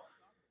it.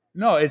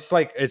 No, it's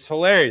like it's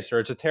hilarious or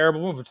it's a terrible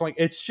move. It's like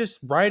it's just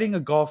riding a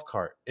golf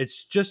cart.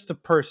 It's just a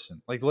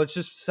person. Like let's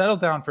just settle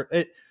down for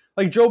it.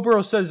 Like Joe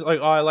Burrow says,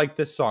 like, oh, I like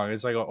this song.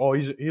 It's like, oh,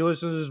 he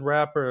listens to this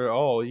rapper.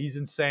 Oh, he's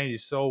insane.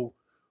 He's so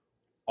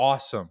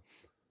awesome.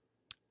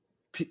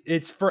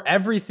 It's for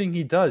everything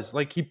he does.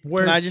 Like he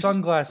wears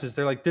sunglasses.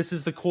 They're like, this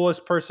is the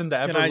coolest person to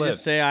ever live. Can I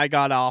just say I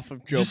got off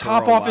of Joe Burrow? Just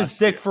hop off his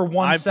dick for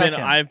 1 second.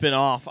 I've been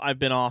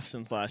off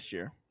since last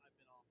year.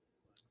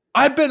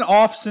 I've been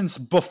off since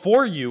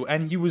before you,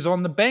 and he was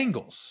on the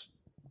Bengals.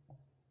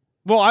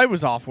 Well, I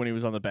was off when he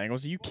was on the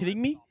Bengals. Are you kidding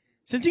me?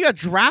 Since he got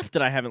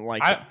drafted, I haven't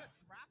liked him.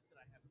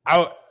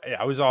 I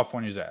was off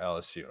when he was at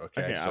LSU.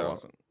 Okay, so.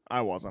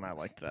 I wasn't. I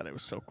liked that. It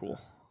was so cool.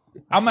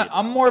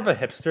 I'm more of a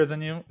hipster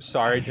than you.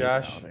 Sorry,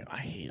 Josh. I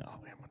hate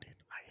Alabama, dude.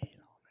 I hate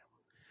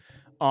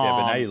Alabama.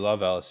 Yeah, but now you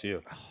love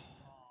LSU.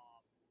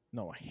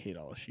 No, I hate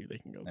LSU. They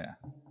can go. Yeah.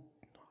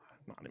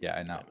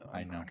 I know.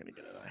 I'm not gonna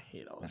get it. I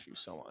hate LSU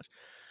so much.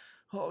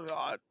 Oh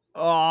God.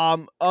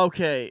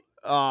 Okay.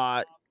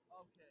 Do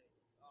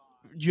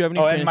you have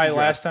any? And my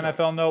last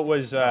NFL note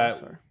was. My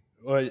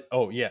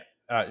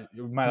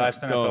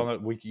last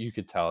NFL note. You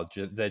could tell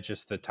that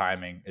just the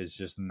timing is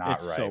just not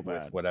it's right so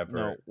bad. With whatever.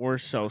 No, we're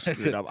so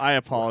screwed up. I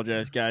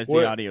apologize, guys.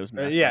 The audio's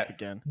messed up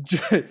again.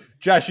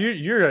 Josh,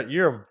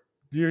 you're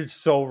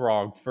so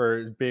wrong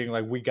for being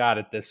like we got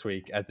it this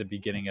week at the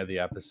beginning of the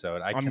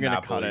episode. I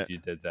cannot believe you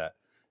did that.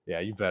 Yeah,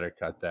 you better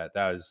cut that.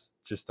 That was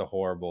just a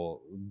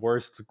horrible,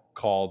 worst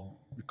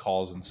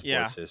calls in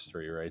sports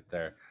history right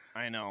there.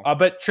 I know.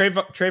 But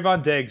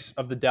Trayvon Diggs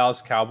of the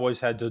Dallas Cowboys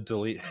had to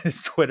delete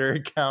his Twitter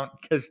account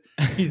because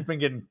he's been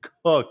getting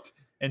cooked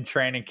in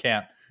training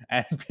camp,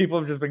 and people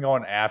have just been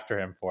going after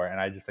him for it.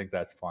 And I just think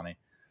that's funny.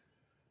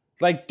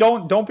 Like,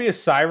 don't be a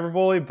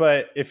cyberbully,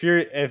 but if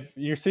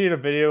you're seeing a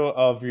video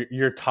of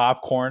your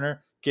top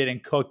corner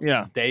getting cooked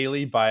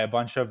daily by a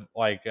bunch of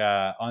like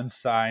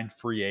unsigned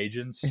free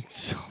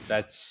agents,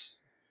 that's.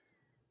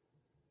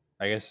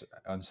 I guess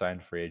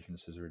unsigned free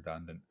agents is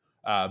redundant.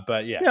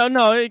 But yeah.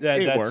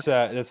 It works.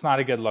 That's not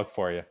a good look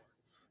for you.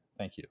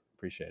 Thank you.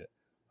 Appreciate it.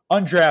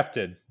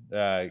 Undrafted,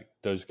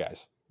 those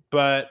guys.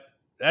 But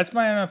that's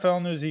my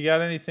NFL news. You got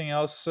anything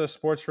else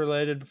sports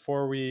related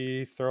before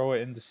we throw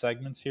it into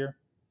segments here?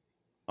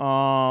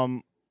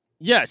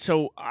 Yeah.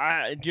 So,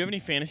 do you have any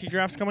fantasy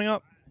drafts coming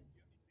up?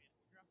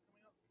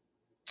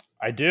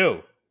 I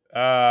do.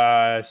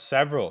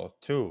 Several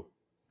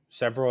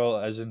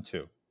as in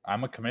two.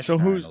 I'm a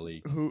commissioner in the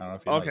league. Who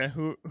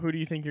do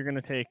you think you're going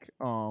to take?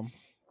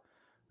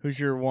 Who's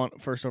your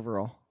first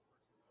overall?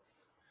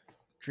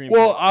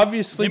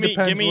 Obviously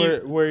depends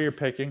where you're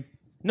picking.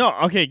 No,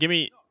 okay. Give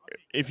me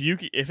if you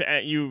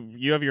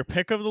have your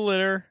pick of the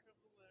litter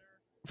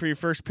for your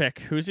first pick.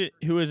 Who is it?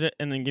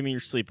 And then give me your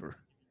sleeper.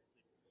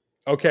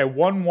 Okay,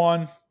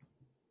 1-1.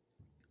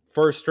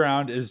 First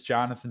round is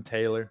Jonathan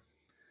Taylor.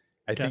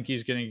 I think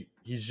he's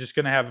just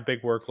gonna have a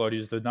big workload.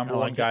 He's the number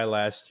one guy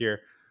last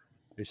year.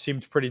 He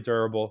seemed pretty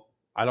durable.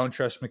 I don't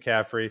trust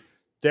McCaffrey.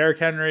 Derrick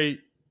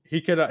Henry,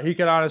 he could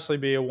honestly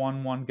be a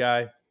 1-1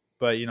 guy,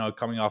 but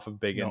coming off of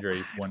big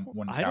injury, wouldn't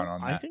count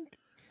on that.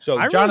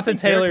 Jonathan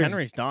Taylor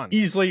is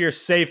easily your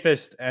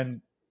safest,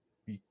 and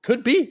he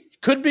could be.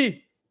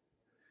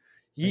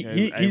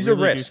 He's a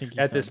risk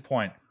at this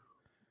point.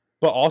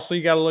 But also,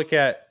 you got to look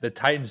at the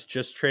Titans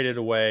just traded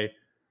away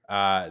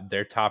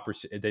their top.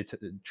 They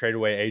traded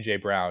away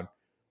AJ Brown.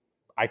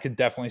 I could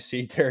definitely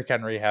see Derrick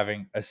Henry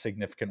having a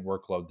significant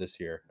workload this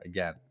year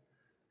again.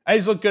 And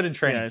he's looked good in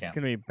training camp. It's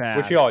going to be bad.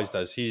 Which he always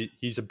does.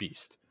 He's a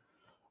beast.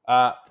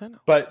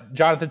 But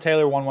Jonathan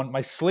Taylor 1-1.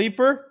 My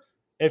sleeper,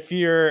 if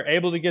you're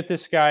able to get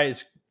this guy,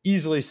 it's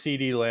easily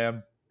CeeDee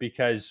Lamb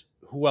because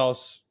who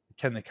else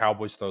can the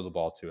Cowboys throw the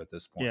ball to at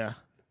this point? Yeah.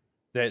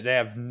 They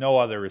have no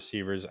other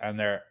receivers, and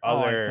their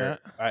other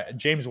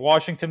James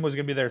Washington was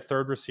going to be their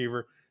third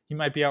receiver. He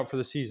might be out for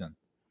the season.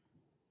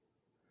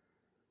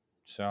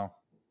 So,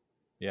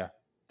 yeah,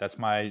 that's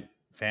my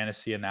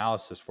fantasy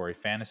analysis for you.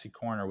 Fantasy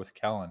Corner with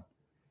Kellen.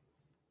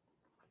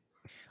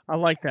 I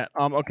like that.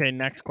 Okay,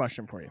 next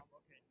question for you.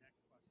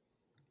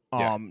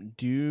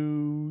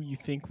 Do you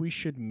think we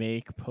should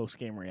make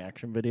post-game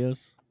reaction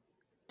videos?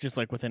 Just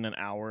like within an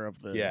hour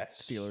of the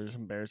Steelers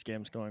and Bears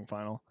games going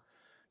final?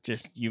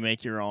 Just you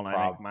make your own,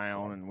 I make my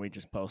own, and we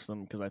just post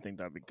them because I think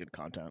that'd be good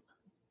content.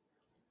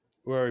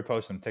 Where are we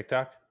posting them?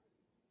 TikTok?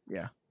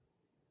 Yeah.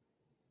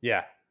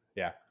 Yeah.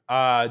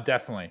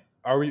 Definitely.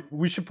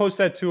 We should post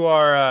that to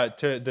our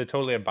to the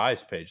Totally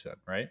Unbiased page then,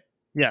 right?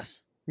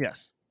 Yes.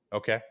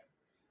 Okay.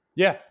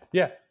 Yeah.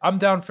 I'm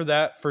down for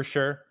that for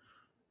sure.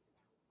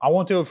 I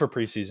won't do it for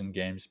preseason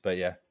games, but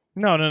yeah.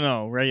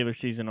 No. Regular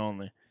season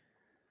only.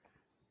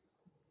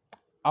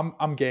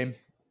 I'm game.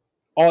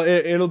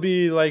 It'll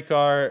be like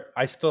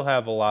I still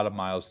have a lot of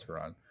miles to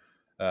run,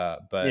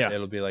 but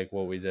it'll be like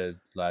what we did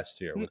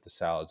last year with the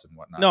salads and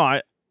whatnot.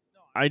 No,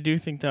 I do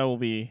think that'll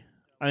be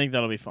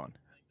fun.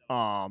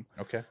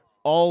 Okay.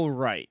 All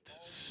right.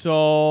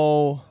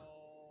 So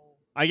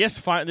I guess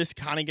this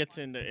kind of gets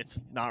into, it's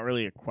not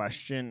really a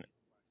question,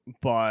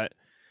 but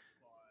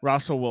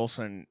Russell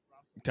Wilson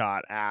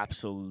got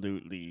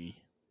absolutely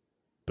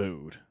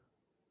booed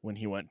when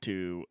he went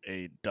to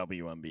a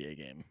WNBA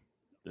game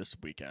this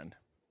weekend.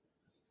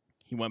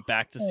 He went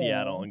back to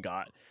Seattle and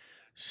got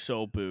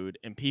so booed.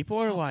 And people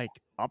are like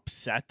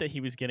upset that he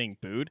was getting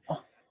booed.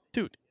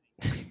 Dude,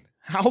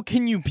 how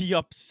can you be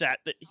upset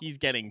that he's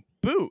getting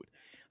booed?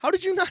 How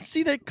did you not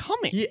see that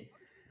coming?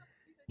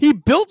 He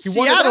built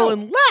Seattle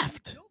and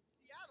left.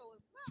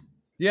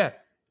 Yeah.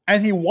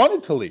 And he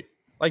wanted to leave.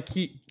 Like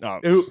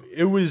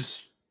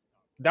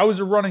that was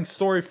a running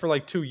story for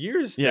like 2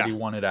 years that he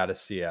wanted out of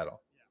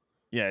Seattle.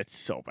 Yeah, it's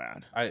so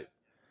bad.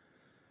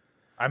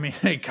 I mean,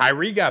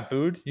 Kyrie got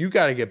booed. You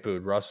got to get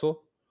booed,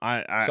 Russell.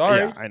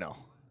 Sorry. Yeah, I know.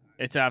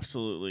 It's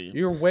absolutely.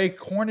 You're way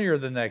cornier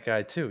than that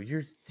guy too.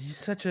 He's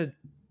such a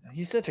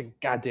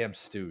goddamn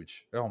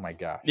stooge. Oh my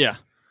gosh. Yeah.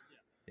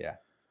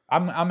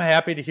 I'm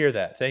happy to hear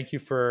that. Thank you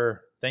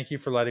for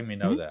letting me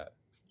know that.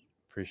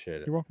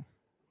 Appreciate it. You're welcome.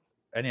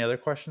 Any other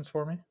questions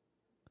for me?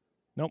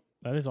 Nope,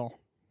 that is all.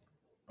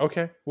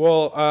 Okay.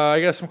 Well, I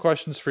got some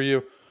questions for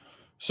you.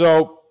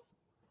 So,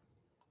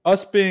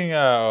 us being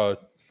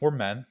we're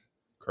men,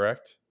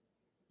 correct?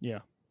 Yeah.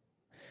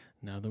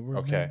 Now that we're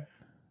okay. men.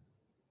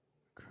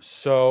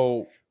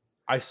 So,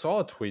 I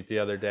saw a tweet the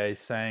other day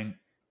saying,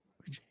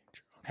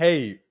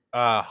 "Hey,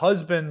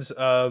 husbands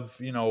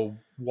of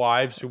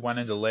wives who went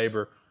into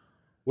labor,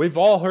 we've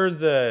all heard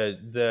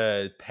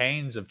the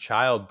pains of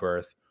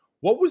childbirth.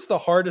 What was the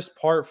hardest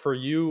part for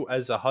you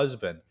as a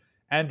husband?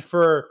 And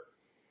for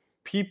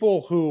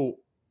people who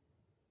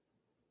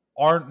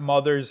aren't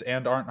mothers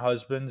and aren't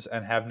husbands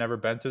and have never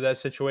been through that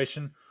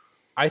situation,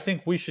 I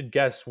think we should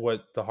guess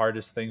what the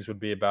hardest things would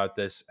be about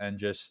this and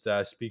just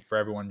speak for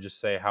everyone and just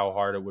say how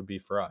hard it would be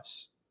for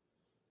us."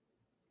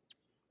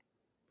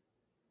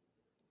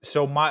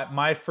 So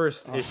my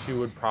first issue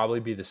would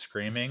probably be the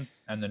screaming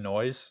and the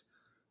noise.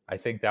 I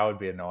think that would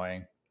be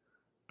annoying.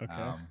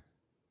 Okay.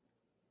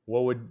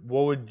 What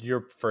would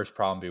your first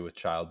problem be with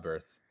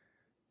childbirth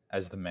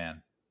as the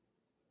man?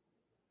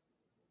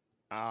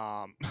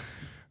 I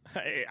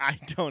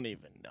don't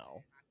even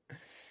know.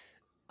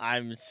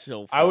 I'm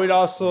so. I would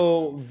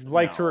also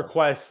like to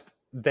request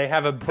they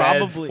have a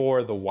bed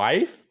for the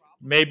wife,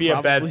 maybe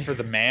a bed for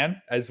the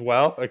man as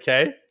well.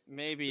 Okay.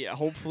 Maybe,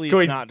 hopefully,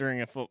 it's not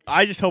during a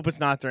I just hope it's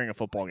not during a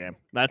football game.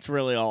 That's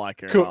really all I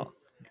care about.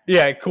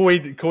 Yeah,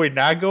 could we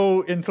not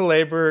go into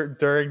labor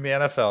during the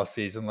NFL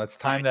season? Let's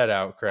time that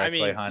out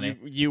correctly, honey.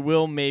 You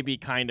will maybe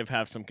kind of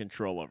have some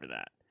control over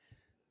that.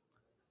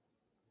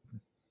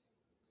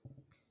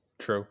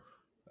 True,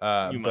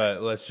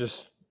 but let's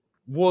just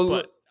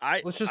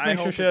let's just make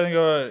sure she doesn't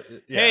go.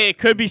 Yeah. Hey, it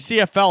could be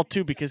CFL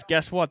too, because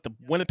guess what? The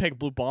Winnipeg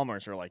Blue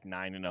Bombers are like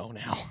 9-0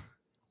 now.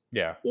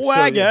 Yeah,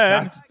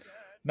 wagon.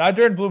 Not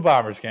during Blue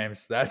Bombers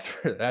games. That's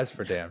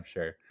for damn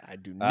sure. I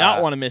do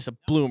not want to miss a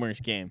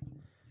Bloomers game.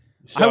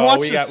 So I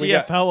watched the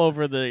CFL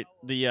over the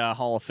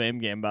Hall of Fame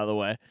game, by the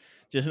way.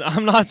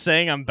 I'm not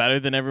saying I'm better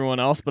than everyone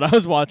else, but I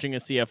was watching a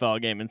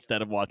CFL game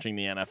instead of watching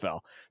the NFL.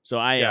 So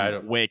I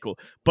am way cool.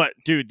 But,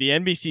 dude, the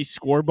NBC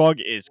score bug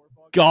is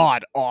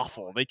god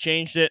awful. They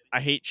changed it. I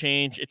hate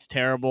change. It's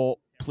terrible.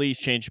 Please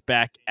change it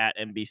back at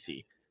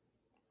NBC.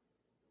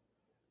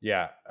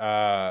 Yeah.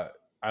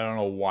 I don't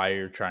know why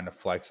you're trying to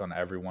flex on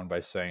everyone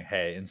by saying,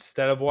 "Hey,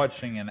 instead of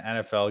watching an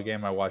NFL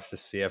game, I watched a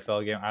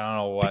CFL game." I don't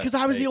know what. Because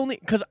I was the only.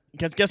 Because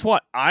guess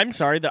what? I'm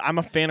sorry that I'm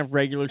a fan of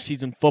regular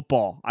season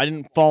football. I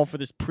didn't fall for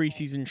this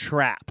preseason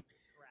trap.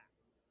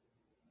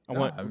 I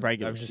went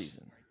regular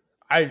season.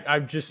 I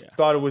just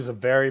thought it was a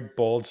very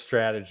bold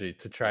strategy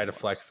to try to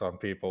flex on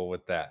people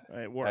with that.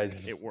 It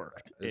worked. It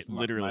worked. It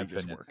literally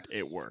just worked.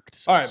 It worked.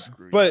 So all right,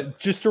 but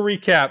just to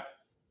recap,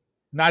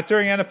 not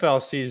during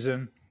NFL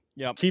season.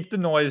 Yep. Keep the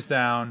noise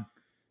down.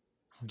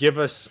 Give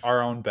us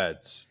our own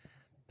beds.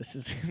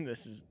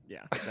 This is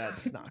yeah.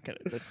 That's not gonna.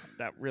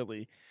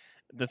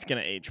 That's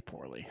gonna age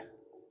poorly.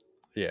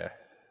 Yeah.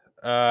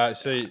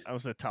 So that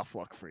was a tough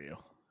look for you.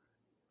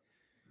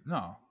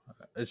 No,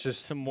 it's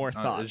just some more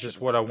thought. It's just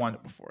what I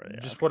want before.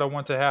 What I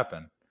want to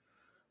happen.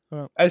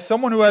 Well, as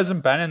someone who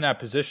hasn't been in that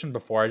position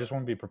before, I just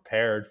want to be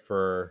prepared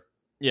for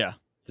the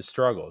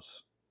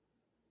struggles.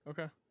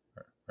 Okay.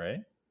 Right?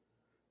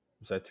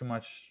 Is that too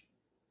much?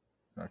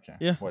 Okay.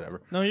 Yeah.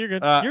 Whatever. No, you're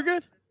good. You're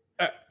good.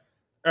 All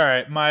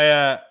right.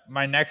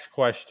 My next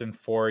question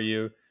for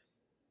you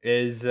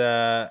is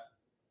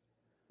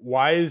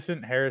why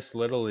isn't Harris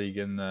Little League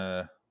in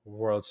the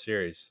World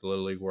Series, the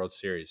Little League World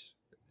Series?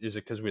 Is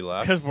it because we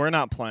left? Because we're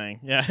not playing.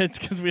 Yeah, it's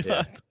because we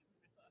left.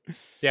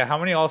 Yeah, how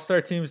many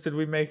All-Star teams did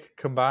we make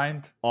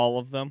combined? All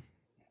of them.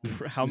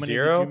 How many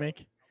 0? did you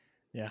make?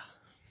 Yeah.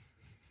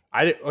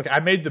 I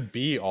made the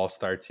B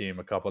All-Star team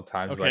a couple of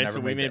times, but I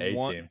never made the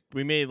A team.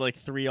 We made like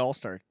 3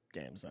 All-Star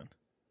games then.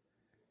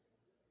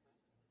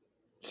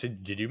 So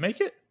did you make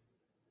it?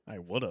 I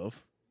would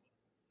have.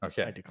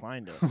 Okay. I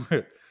declined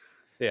it.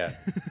 Yeah.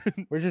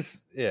 We're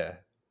just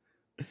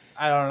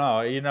I don't know.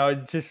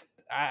 It's just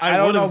I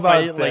don't know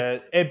about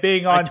it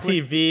being on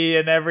TV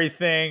and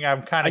everything.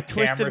 I'm kind of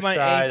camera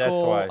shy. That's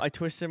why I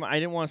twisted I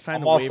didn't want to sign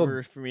the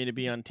waiver for me to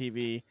be on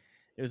TV.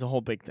 It was a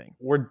whole big thing.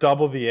 We're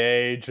double the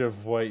age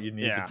of what you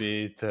need to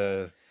be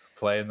to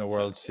play in the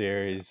World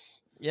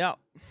Series. Yeah.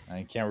 And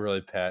you can't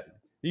really pass.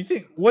 Do you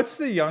think what's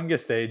the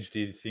youngest age do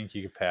you think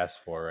you could pass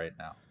for right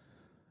now?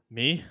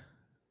 Me?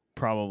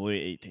 Probably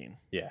 18.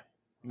 Yeah.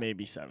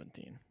 Maybe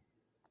 17.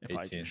 If 18.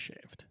 I just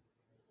shaved.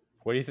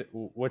 What do you think?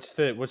 What's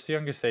the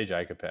youngest age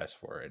I could pass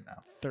for right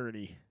now?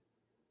 30.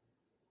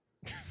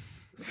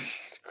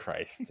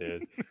 Christ,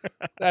 dude,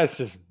 that's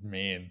just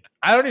mean.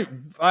 I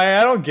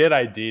don't get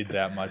ID'd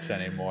that much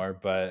anymore,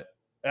 but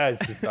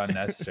that's just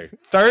unnecessary.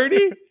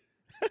 30?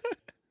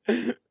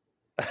 That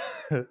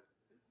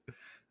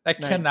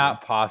 19.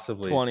 Cannot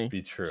possibly 20.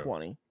 Be true.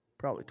 20,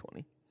 probably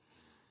 20.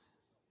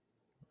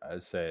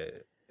 I'd say,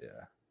 yeah,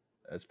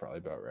 that's probably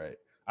about right.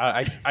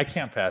 I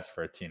can't pass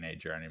for a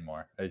teenager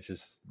anymore. It's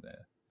just.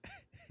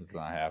 It's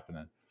not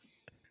happening.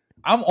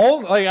 I'm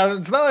old. Like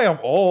it's not like I'm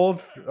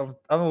old.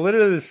 I'm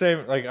literally the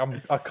same. Like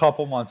I'm a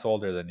couple months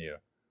older than you.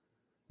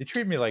 You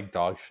treat me like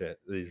dog shit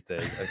these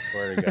days. I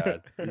swear to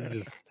God, you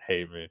just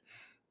hate me.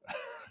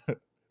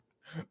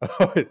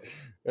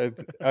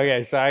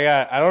 Okay, so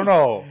I don't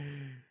know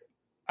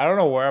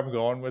where I'm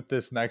going with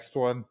this next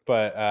one,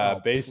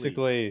 but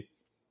basically, please.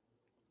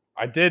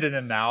 I did an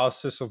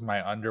analysis of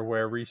my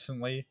underwear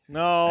recently.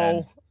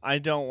 No, I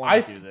don't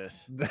want to do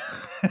this.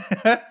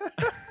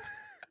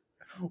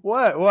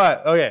 What?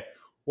 Okay.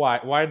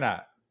 Why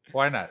not?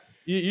 Why not?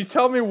 You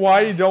tell me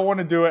why you don't want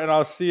to do it, and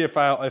I'll see if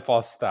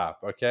I'll stop.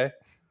 Okay.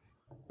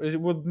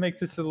 We'll make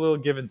this a little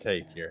give and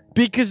take here.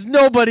 Because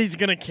nobody's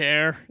gonna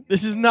care.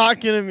 This is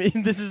not gonna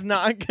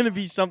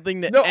be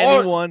something that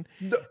anyone.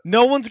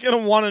 No one's gonna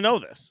want to know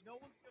this.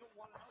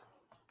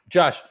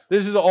 Josh,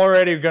 this is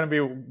already going to be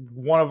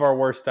one of our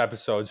worst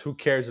episodes. Who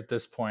cares at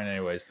this point,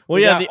 anyways?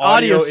 Well, yeah, the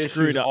audio's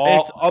screwed up.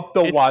 It's up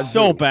the wazoo. It's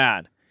so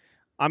bad.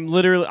 I'm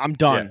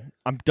done. Yeah.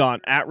 I'm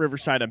done. At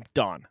Riverside, I'm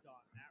done.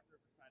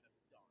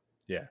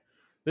 Yeah.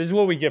 This is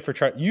what we get for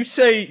trying. You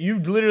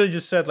literally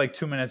just said like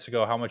 2 minutes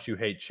ago how much you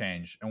hate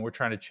change, and we're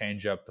trying to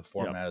change up the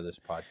format of this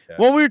podcast.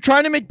 Well, we were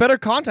trying to make better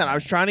content. I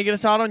was trying to get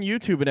us out on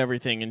YouTube and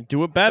everything and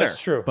do it better.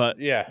 That's true. But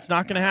it's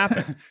not going to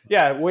happen.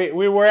 Yeah, we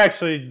were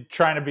actually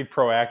trying to be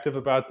proactive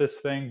about this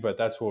thing, but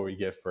that's what we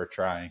get for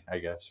trying, I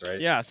guess, right?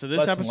 Yeah, so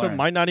this episode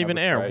might not even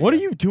air. What are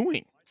you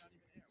doing?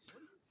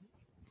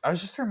 I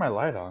was just turning my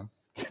light on.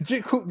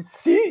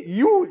 See,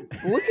 you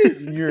look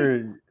at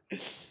your.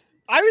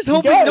 I was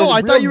hoping. No,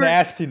 I thought you were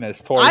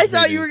nastiness towards I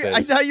thought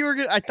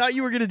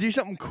you were gonna do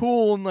something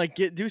cool and like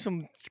do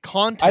some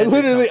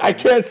content. I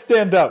can't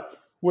stand up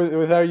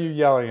without you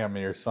yelling at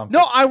me or something.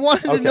 No, I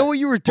wanted to know what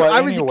you were doing.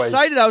 I was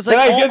excited. I was like,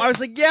 I was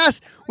like,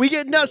 yes, we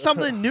get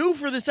something new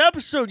for this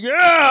episode.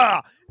 Yeah,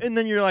 and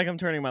then you're like, I'm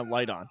turning my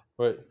light on.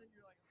 But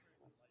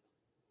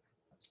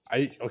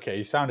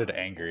you sounded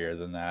angrier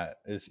than that.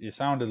 You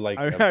sounded like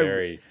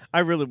I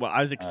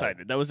was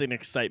excited. That was an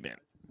excitement.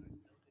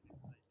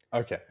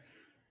 Okay.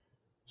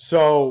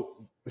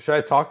 So, should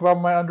I talk about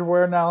my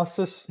underwear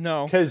analysis?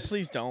 No,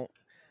 please don't.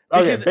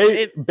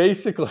 Okay,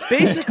 basically,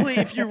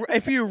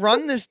 if you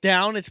run this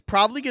down, it's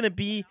probably going to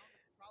be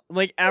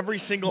like every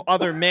single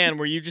other man,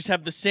 where you just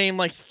have the same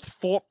like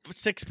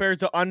 4-6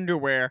 pairs of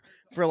underwear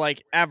for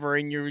like ever,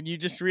 and you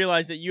just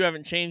realize that you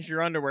haven't changed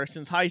your underwear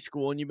since high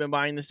school, and you've been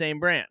buying the same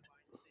brand.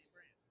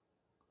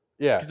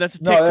 Yeah, because that's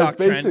a TikTok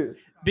trend.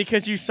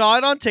 Because you saw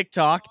it on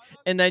TikTok,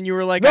 and then you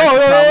were like,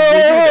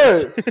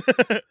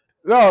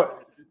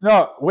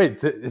 No,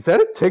 wait. Is that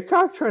a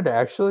TikTok trend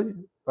actually?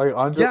 Like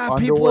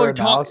underwear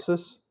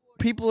analysis?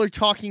 People are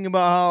talking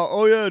about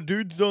how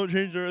dudes don't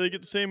change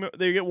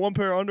they get one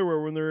pair of underwear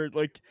when they're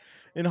like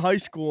in high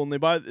school, and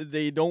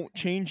they don't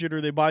change it,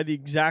 or they buy the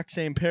exact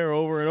same pair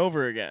over and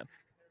over again.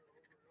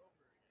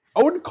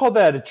 I wouldn't call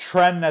that a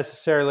trend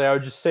necessarily. I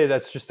would just say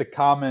that's just a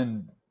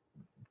common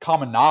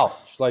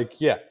knowledge.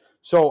 Like, yeah.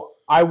 So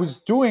I was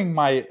doing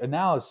my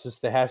analysis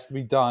that has to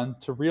be done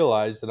to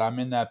realize that I'm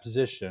in that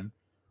position,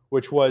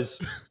 which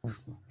was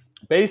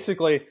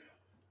basically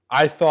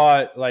I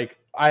thought like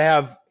I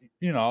have,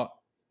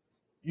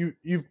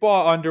 you've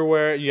bought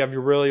underwear, you have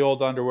your really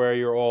old underwear,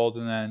 you're old,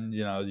 and then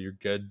you're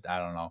good. I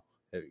don't know.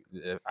 I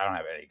don't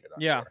have any good underwear.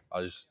 Yeah.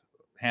 I'll just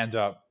hands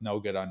up, no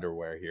good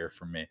underwear here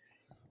for me.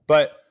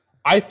 But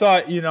I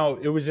thought,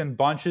 it was in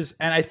bunches,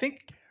 and I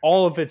think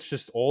all of it's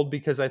just old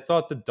because I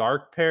thought the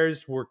dark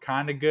pairs were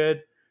kind of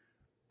good,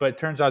 but it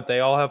turns out they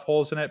all have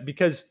holes in it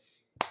because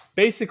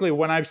basically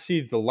when I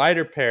see the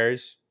lighter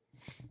pairs,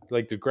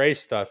 like the gray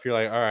stuff, you're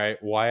like, all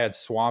right, well, I had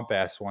swamp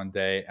ass one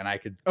day and I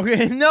could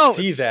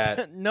see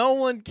that. No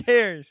one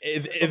cares.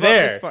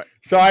 There.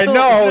 So I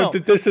know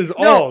that this is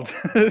old.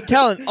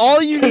 Kellen,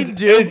 all you need to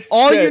do It's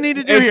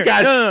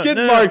got skid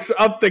marks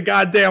up the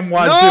goddamn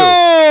wazoo.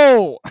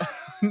 No!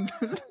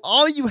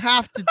 All you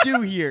have to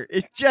do here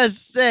is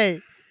just say,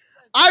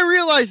 I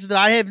realized that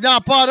I have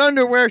not bought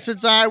underwear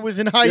since I was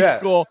in high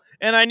school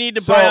and I need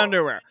to buy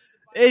underwear.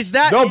 Is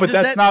that no? But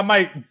that's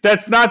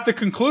not the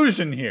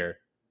conclusion here.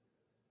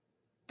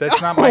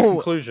 That's not my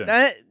conclusion.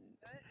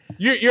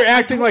 You're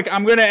acting like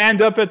I'm going to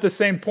end up at the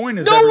same point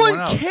as everyone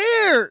else. No one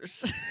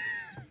cares.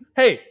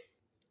 Hey,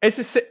 it's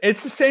the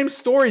same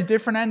story,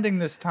 different ending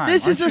this time.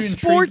 This is a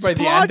sports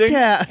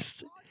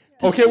podcast.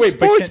 Okay, wait,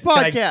 sports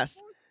podcast.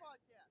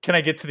 Can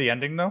I get to the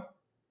ending though?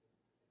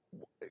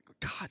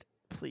 God,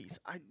 please!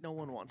 No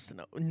one wants to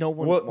know. No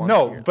one. Wants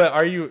to hear. But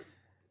are you?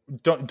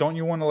 Don't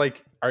you want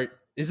to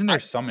Isn't there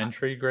some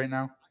intrigue right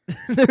now?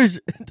 There's.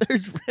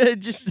 It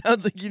just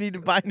sounds like you need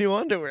to buy new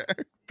underwear.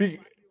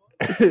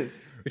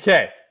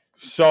 Okay,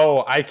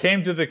 so I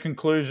came to the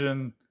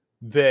conclusion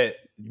that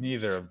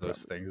neither of those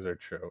things are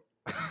true.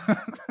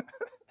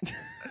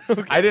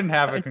 Okay. I didn't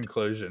have a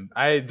conclusion.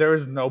 There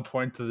was no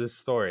point to this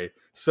story,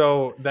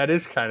 so that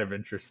is kind of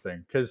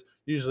interesting because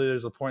usually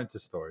there's a point to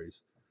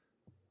stories.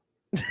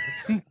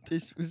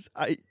 This was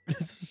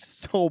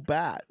so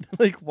bad.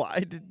 Like,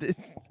 why did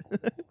this?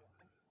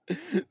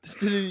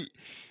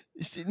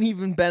 This didn't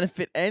even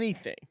benefit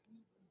anything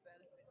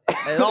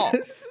at all.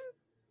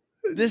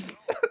 This,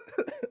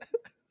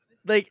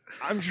 like,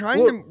 I'm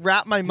trying to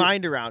wrap my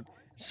mind around.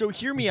 So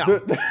hear me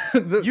out.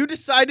 You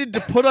decided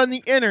to put on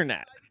the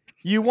internet.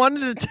 You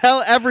wanted to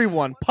tell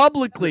everyone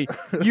publicly.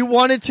 You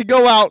wanted to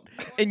go out,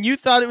 and you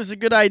thought it was a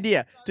good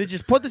idea to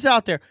just put this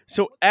out there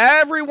so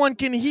everyone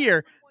can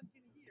hear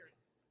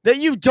that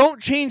you don't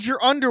change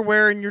your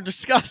underwear and you're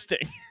disgusting.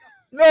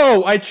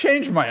 No, I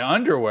change my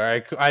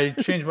underwear. I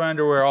change my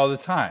underwear all the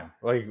time,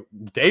 like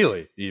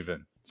daily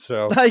even.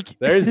 So like,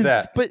 there's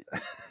that. But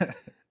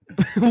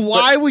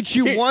why would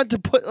you want to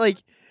put like?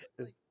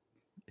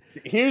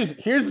 Here's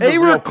a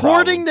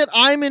recording that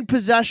I'm in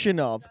possession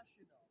of.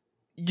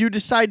 You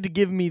decide to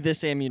give me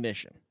this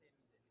ammunition.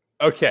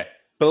 Okay,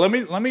 but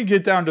let me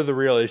get down to the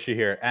real issue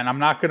here, and I'm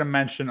not going to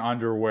mention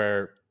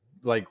underwear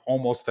like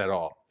almost at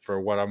all for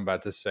what I'm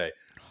about to say.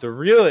 The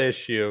real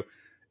issue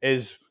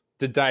is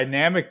the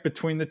dynamic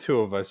between the two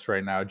of us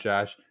right now,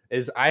 Josh,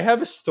 is I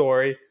have a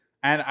story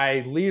and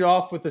I lead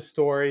off with a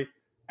story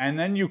and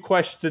then you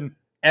question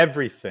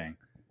everything.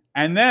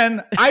 And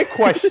then I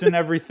question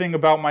everything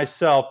about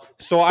myself,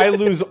 so I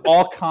lose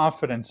all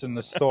confidence in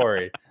the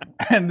story.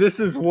 And this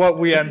is what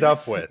we end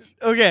up with.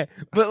 Okay,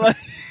 but like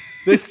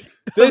this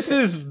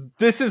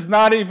is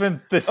not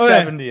even the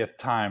 70th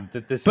time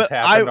that this has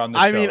happened on the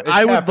show. I mean, it's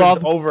I would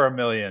love over 1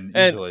 million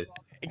easily.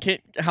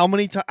 How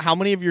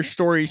many of your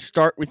stories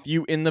start with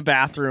you in the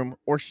bathroom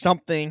or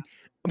something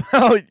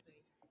about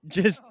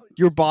just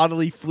your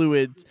bodily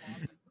fluids?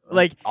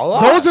 Like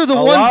those are the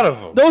ones. Lot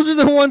of them. Those are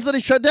the ones that I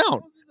shut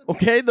down.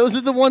 Okay, those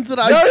are the ones that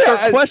I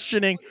start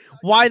questioning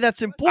why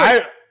that's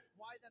important.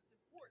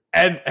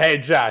 And hey,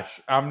 Josh,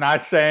 I'm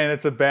not saying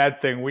it's a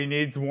bad thing. We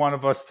need one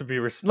of us to be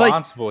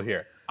responsible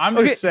here. I'm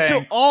just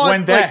saying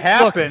when that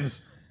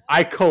happens,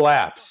 I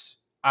collapse.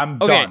 I'm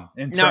done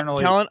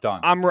internally. Now, Kellen,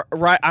 done.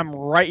 I'm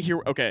right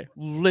here. Okay,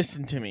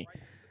 listen to me.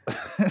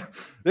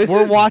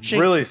 We're watching.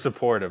 Really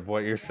supportive.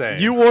 What you're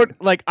saying.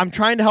 I'm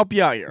trying to help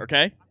you out here.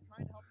 Okay,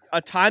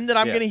 a time that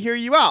I'm going to hear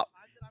you out.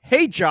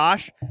 Hey,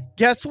 Josh,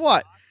 guess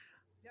what?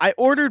 I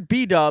ordered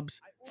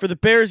B-dubs for the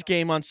Bears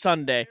game on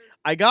Sunday.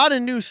 I got a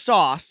new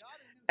sauce,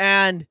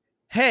 and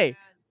hey,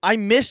 I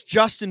missed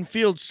Justin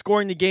Fields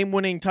scoring the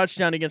game-winning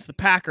touchdown against the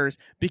Packers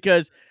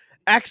because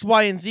X,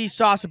 Y, and Z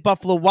sauce at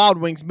Buffalo Wild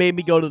Wings made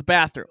me go to the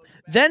bathroom.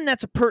 Then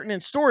that's a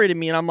pertinent story to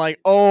me, and I'm like,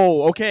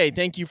 oh, okay,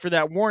 thank you for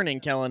that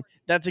warning, Kellen.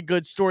 That's a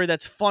good story.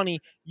 That's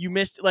funny. You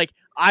missed, like,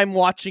 I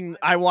watched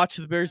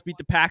the Bears beat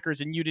the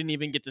Packers, and you didn't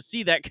even get to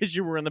see that because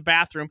you were in the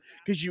bathroom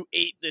because you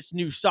ate this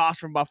new sauce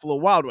from Buffalo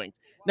Wild Wings.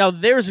 Now,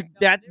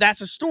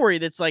 that's a story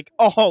that's like,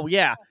 oh,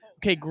 yeah,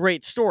 okay,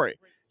 great story.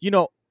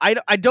 I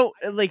don't,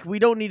 like, we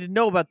don't need to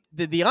know about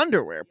the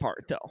underwear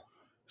part, though.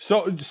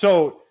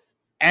 So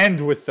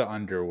end with the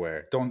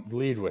underwear. Don't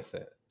lead with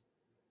it.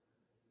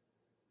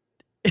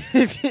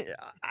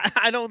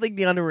 I don't think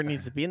the underwear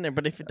needs to be in there,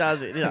 but if it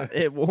does,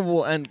 it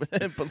will end with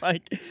it. But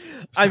like,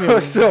 I mean,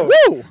 so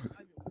woo!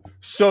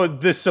 So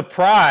the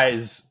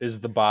surprise is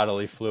the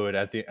bodily fluid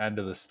at the end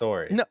of the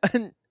story. No,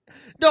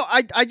 no,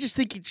 I just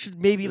think it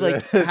should maybe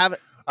like have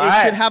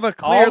it should have a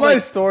clear. All my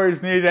like,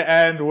 stories need to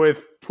end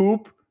with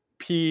poop,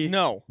 pee,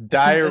 no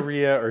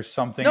diarrhea, or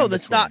something. No,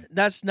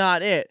 that's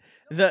not it.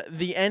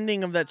 The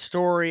ending of that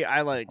story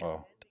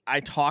I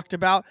talked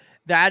about,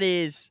 that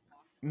is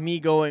me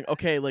going,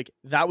 okay, like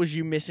that was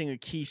you missing a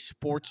key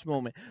sports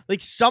moment.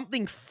 Like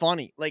something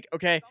funny. Like,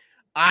 okay,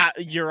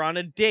 you're on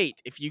a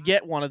date. If you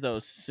get one of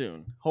those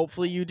soon,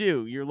 hopefully you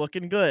do. You're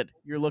looking good.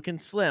 You're looking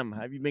slim.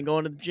 Have you been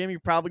going to the gym? You're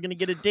probably going to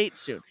get a date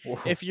soon.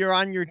 If you're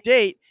on your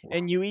date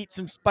and you eat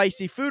some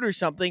spicy food or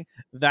something,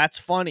 that's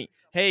funny.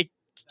 Hey,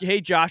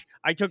 Josh,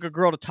 I took a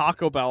girl to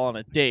Taco Bell on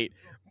a date.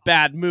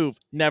 Bad move.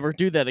 Never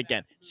do that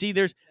again. See,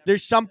 there's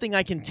something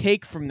I can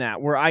take from that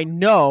where I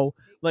know,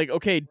 like,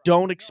 okay,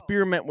 don't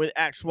experiment with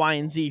X, Y,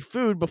 and Z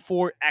food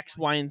before X,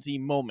 Y, and Z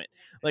moment.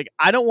 Like,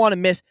 I don't want to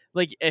miss,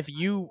 like, if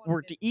you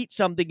were to eat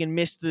something and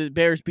miss the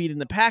Bears beating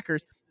the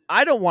Packers,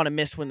 I don't want to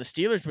miss when the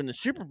Steelers win the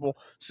Super Bowl.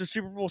 So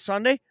Super Bowl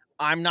Sunday,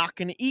 I'm not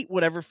going to eat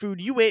whatever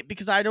food you ate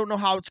because I don't know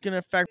how it's going to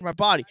affect my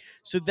body.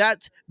 So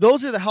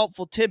those are the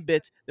helpful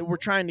tidbits that we're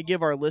trying to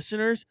give our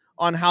listeners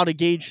on how to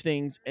gauge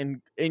things,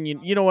 and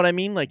you know what I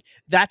mean? Like,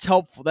 that's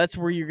helpful. That's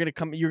where you're going to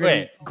come. You're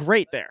going to be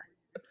great there.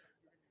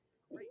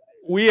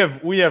 We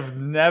have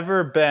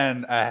never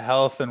been a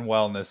health and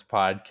wellness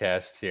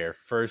podcast here.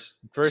 First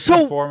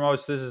and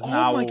foremost, this is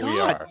not what we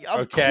are.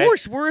 Of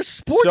course, we're a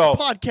sports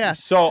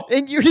podcast. So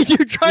and you're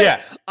trying.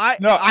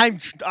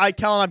 Yeah.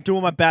 Kellen, I'm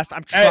doing my best.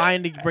 I'm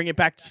trying to bring it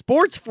back to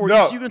sports for you.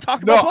 So you can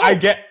talk about.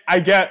 I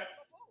get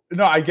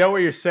what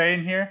you're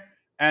saying here,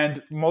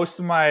 and most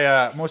of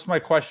my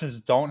questions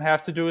don't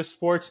have to do with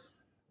sports.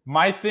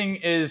 My thing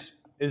is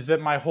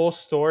that my whole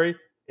story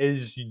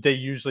is they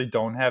usually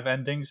don't have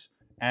endings.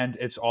 And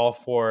it's all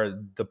for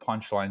the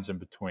punchlines in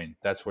between.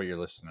 That's what you're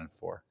listening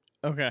for.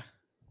 Okay.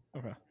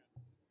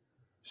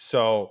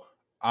 So,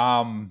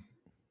 I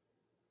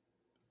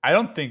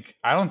don't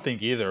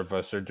think either of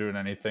us are doing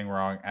anything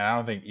wrong, and I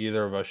don't think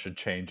either of us should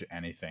change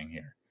anything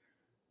here.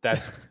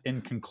 That's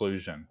in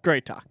conclusion.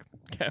 Great talk.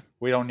 Okay.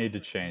 We don't need to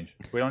change.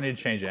 We don't need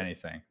to change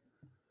anything.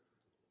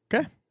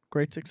 Okay.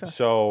 Great success.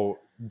 So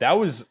that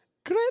was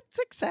great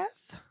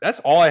success. That's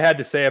all I had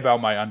to say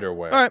about my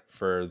underwear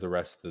for the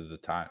rest of the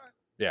time.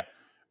 Yeah.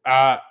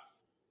 I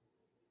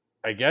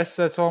guess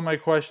that's all my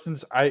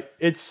questions.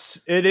 It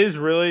is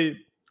really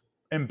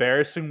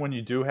embarrassing when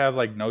you do have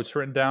like notes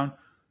written down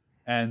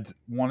and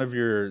one of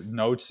your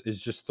notes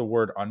is just the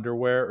word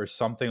underwear or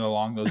something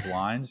along those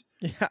lines.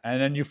 Yeah. And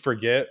then you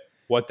forget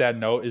what that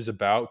note is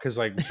about. Cause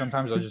like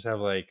sometimes I'll just have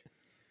like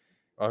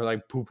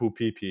poo poo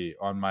pee pee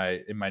in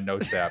my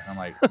notes app. I'm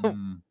like,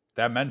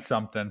 that meant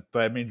something,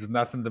 but it means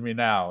nothing to me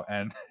now.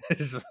 And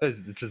it's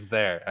just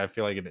there. I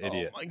feel like an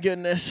idiot. Oh my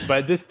goodness.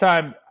 But this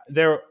time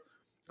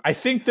I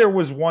think there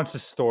was once a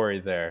story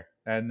there,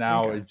 and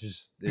now it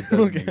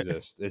doesn't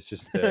exist. It's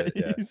just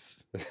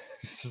it's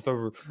just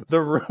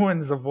the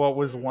ruins of what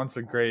was once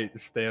a great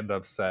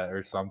stand-up set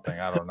or something.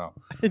 I don't know.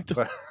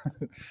 But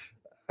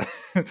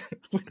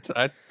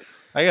I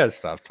gotta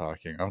stop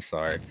talking. I'm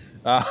sorry.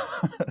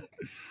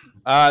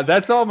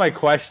 That's all my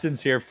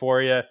questions here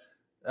for you.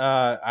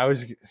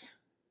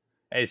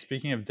 Hey,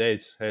 speaking of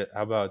dates, hey,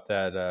 how about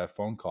that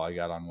phone call I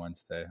got on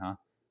Wednesday, huh?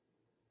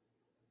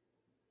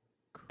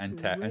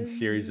 And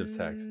series of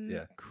texts,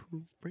 yeah.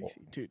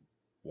 Crazy, dude.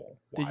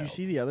 Did you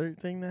see the other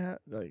thing that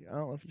like I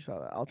don't know if you saw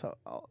that.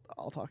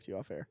 I'll talk to you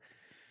off air.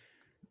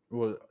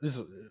 Well, this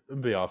will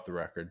be off the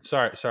record.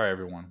 Sorry,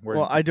 everyone.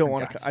 I don't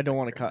want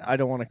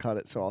to cut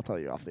it, so I'll tell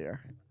you off the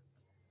air.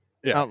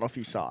 Yeah. I don't know if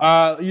you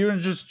saw it. You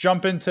can just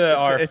jump into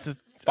our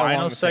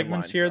final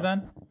segments here,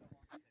 then.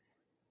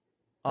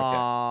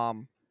 Okay.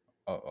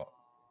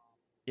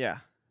 Yeah.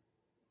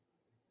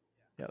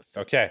 Yes.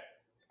 Okay.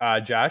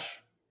 Josh,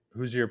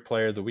 who's your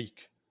player of the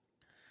week?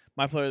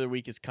 My player of the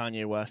week is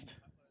Kanye West.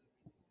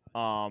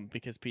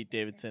 Because Pete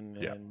Davidson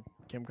and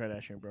Kim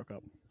Kardashian broke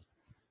up.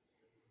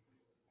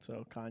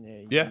 So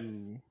Kanye,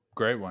 you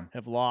great one.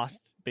 Have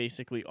lost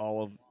basically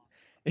all of.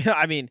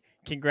 I mean,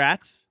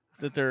 congrats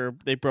that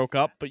they broke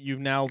up, but you've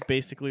now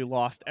basically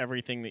lost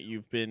everything that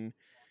you've been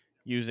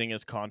using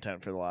as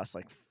content for the last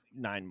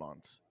 9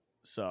 months.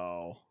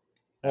 So.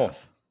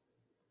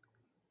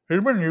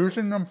 He's been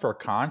using them for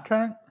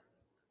content?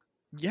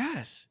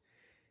 Yes.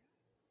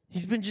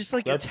 He's been just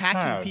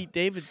attacking Pete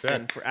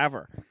Davidson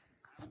forever.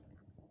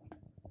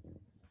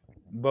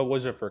 But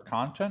was it for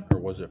content or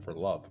was it for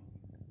love?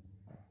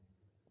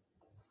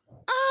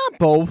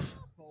 Both.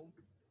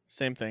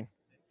 Same thing.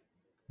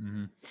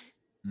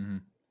 Mm-hmm.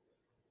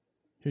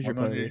 Who's your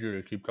player? I need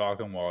you to keep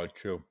talking while I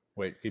chew.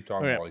 Wait, keep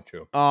talking while I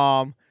chew.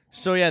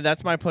 So yeah,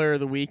 that's my player of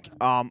the week.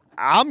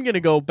 I'm gonna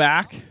go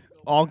back.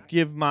 I'll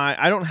give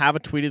I don't have a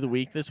tweet of the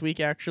week this week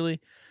actually.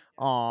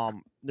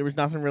 There was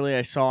nothing really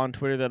I saw on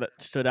Twitter that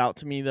stood out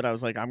to me that I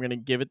was like, I'm going to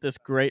give it this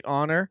great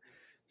honor.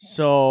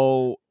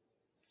 So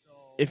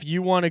if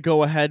you want to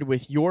go ahead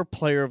with your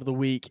player of the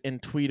week and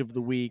tweet of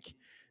the week,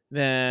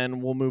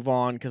 then we'll move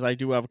on because I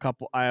do have a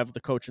couple. I have the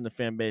coach and the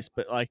fan base,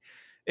 but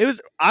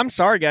I'm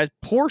sorry, guys.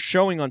 Poor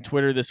showing on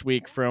Twitter this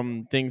week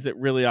from things that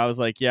really I was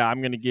like, yeah, I'm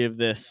going to give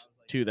this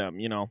to them.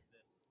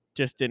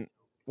 Just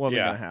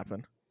wasn't going to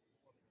happen.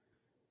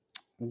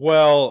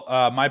 Well,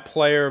 my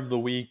player of the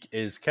week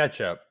is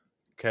Ketchup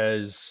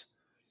because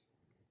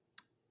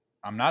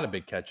I'm not a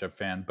big Ketchup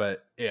fan,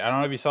 but I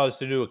don't know if you saw this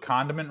to do a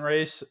condiment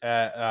race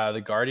at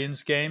the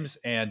Guardians games,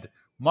 and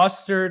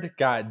Mustard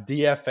got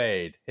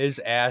DFA'd. His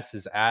ass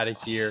is out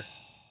of here.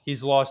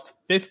 He's lost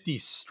 50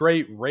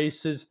 straight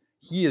races.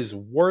 He is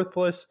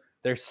worthless.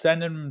 They're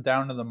sending him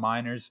down to the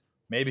minors.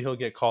 Maybe he'll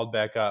get called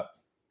back up,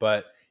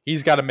 but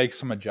he's got to make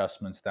some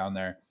adjustments down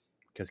there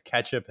because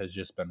Ketchup has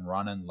just been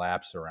running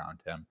laps around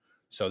him.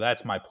 So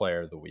that's my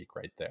player of the week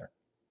right there.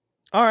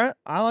 All right,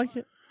 I like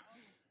it.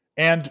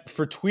 And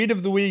for tweet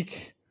of the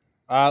week,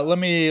 let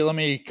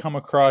me come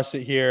across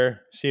it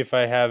here. See if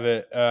I have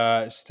it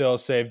still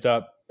saved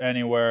up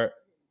anywhere,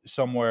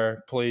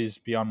 somewhere. Please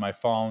be on my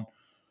phone.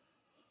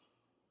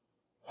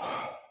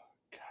 God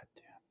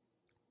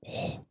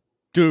damn,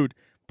 dude!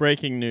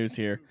 Breaking news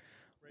here.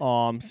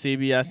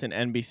 CBS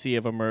and NBC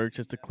have emerged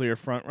as the clear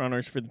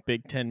frontrunners for the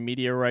Big Ten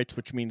media rights,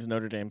 which means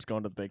Notre Dame's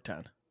going to the Big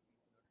Ten.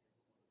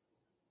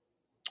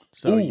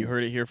 So you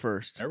heard it here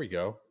first. There we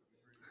go.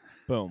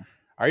 Boom.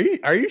 Are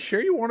you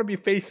sure you want to be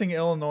facing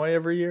Illinois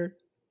every year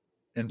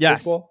in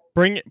football?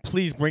 Bring it.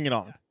 Please bring it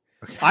on.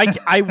 Okay.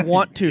 I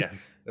want to.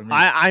 Yes.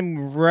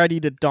 I'm ready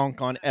to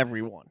dunk on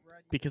everyone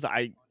because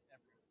I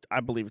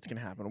believe it's going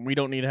to happen. We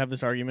don't need to have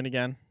this argument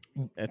again.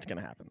 It's going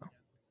to happen though.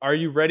 Are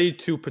you ready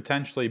to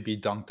potentially be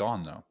dunked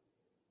on though?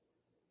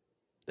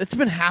 It's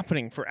been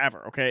happening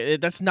forever. Okay,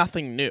 that's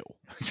nothing new.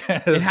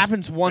 It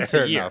happens once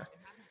a year.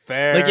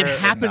 Fair it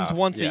happens enough.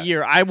 once a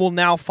year. I will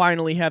now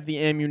finally have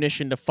the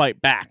ammunition to fight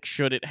back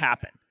should it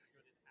happen.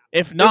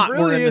 If not,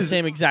 we're in the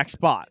same exact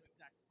spot.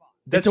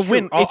 It's a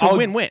win. It's a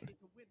win-win.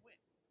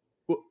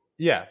 Well,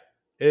 yeah,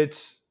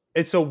 it's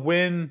a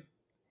win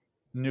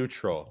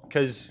neutral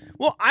because.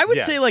 Well, I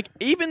would say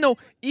even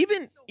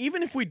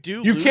if we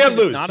do, you lose, can't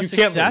lose. Not a you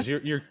success, can't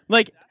lose.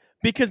 You're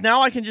because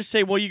now I can just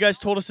say, well, you guys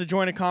told us to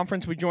join a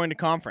conference. We joined a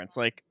conference.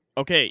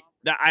 Okay,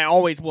 I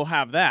always will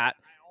have that.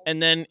 And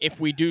then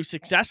if we are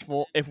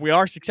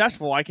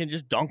successful, I can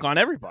just dunk on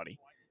everybody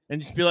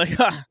and just be like,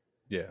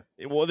 yeah.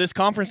 Well, this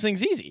conference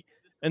thing's easy.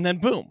 And then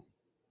boom,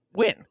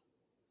 win.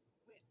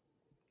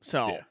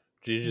 So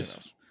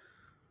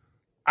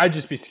I'd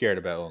just be scared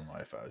about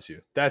Illinois if I was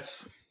you.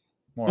 That's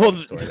more of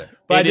the story there.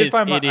 But I did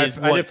find my tweet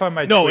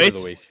of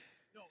the week.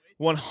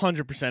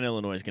 100%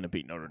 Illinois is going to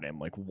beat Notre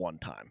Dame one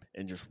time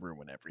and just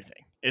ruin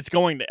everything. It's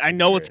going to. I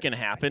know it's going to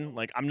happen.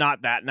 I'm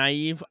not that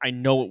naive. I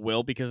know it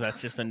will because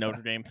that's just a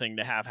Notre Dame thing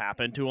to have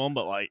happen to them.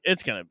 But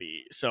it's going to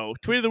be. So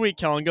tweet of the week,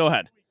 Kellen, go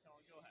ahead.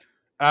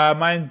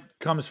 Mine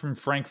comes from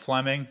Frank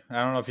Fleming.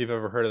 I don't know if you've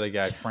ever heard of the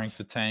guy Frank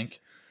the Tank.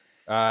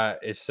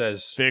 It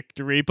says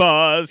victory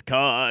buzz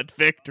cut,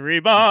 victory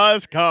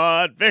buzz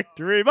cut,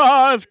 victory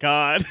buzz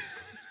cut.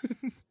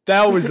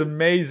 That was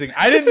amazing.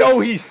 I didn't know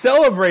he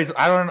celebrates.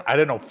 I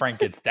didn't know Frank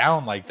gets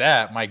down like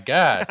that. My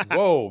God.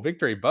 Whoa,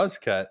 victory buzz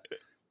cut.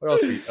 What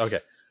else? Okay.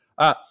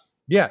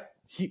 Yeah,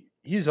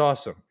 he's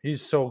awesome.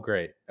 He's so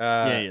great.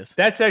 Yeah, he is.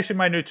 That's actually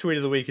my new tweet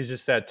of the week is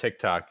just that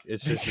TikTok.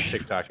 It's just a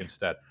TikTok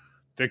instead.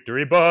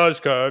 Victory buzz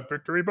cut,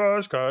 victory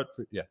buzz cut.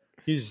 Yeah.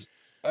 It's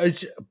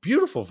a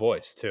beautiful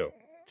voice too.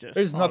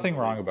 There's nothing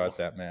wrong about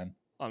that, man.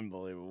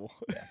 Unbelievable.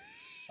 Yeah.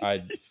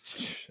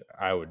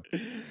 I would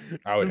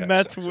have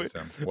sex with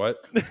him. What?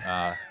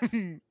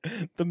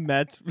 The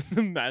Mets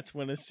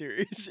win a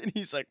series, and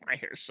he's like, my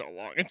hair's so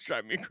long, it's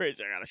driving me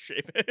crazy. I gotta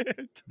shave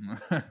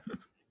it.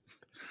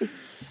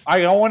 I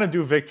don't want to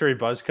do victory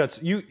buzz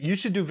cuts. You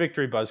should do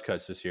victory buzz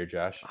cuts this year,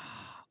 Josh.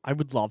 I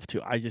would love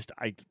to. I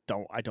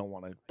don't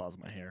want to buzz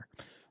my hair.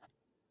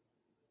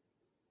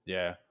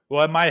 Yeah.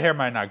 Well, my hair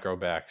might not grow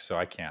back, so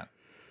I can't.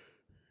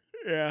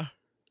 Yeah.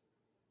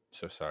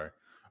 So sorry.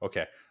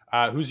 Okay.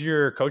 Who's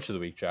your coach of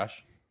the week,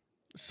 Josh?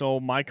 So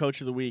my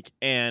coach of the week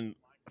and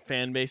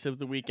fan base of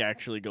the week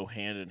actually go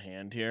hand in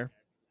hand here.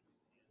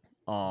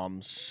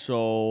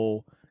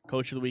 So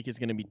coach of the week is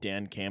going to be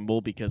Dan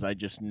Campbell because I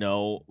just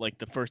know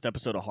the first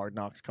episode of Hard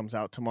Knocks comes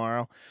out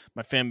tomorrow.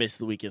 My fan base of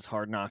the week is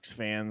Hard Knocks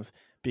fans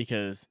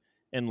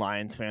and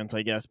Lions fans,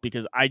 I guess,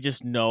 because I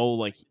just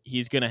know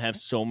he's going to have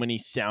so many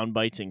sound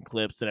bites and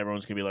clips that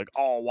everyone's going to be like,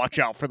 oh, watch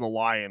out for the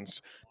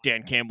Lions.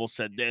 Dan Campbell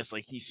said this,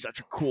 he's such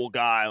a cool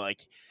guy.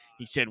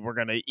 He said, we're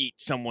going to eat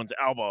someone's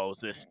elbows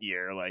this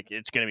year.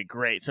 It's going to be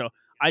great. So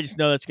I just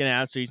know that's going to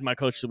happen. So he's my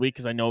coach of the week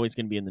because I know he's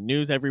going to be in the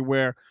news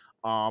everywhere.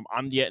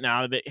 I'm getting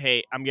out of it.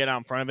 Hey, I'm getting out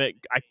in front of it.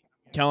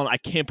 Kellen, I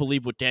can't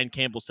believe what Dan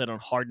Campbell said on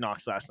Hard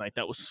Knocks last night.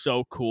 That was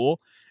so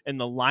cool. And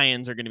the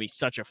Lions are going to be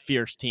such a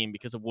fierce team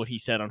because of what he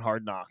said on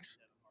Hard Knocks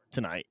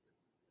tonight.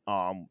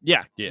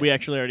 Yeah, we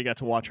actually already got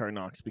to watch Hard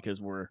Knocks because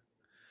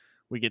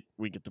we get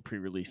the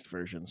pre-released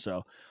version.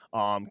 So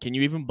can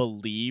you even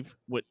believe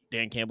what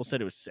Dan Campbell said?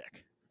 It was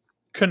sick.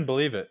 Couldn't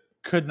believe it.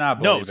 Could not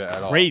believe it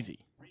at all. Crazy.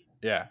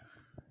 Yeah.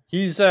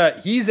 He's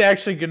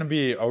actually going to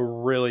be a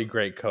really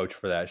great coach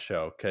for that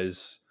show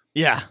because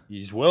Yeah.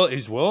 He's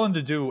willing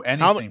to do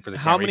anything for the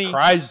camera. He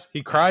cries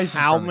in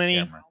front of the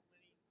camera.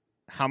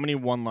 How many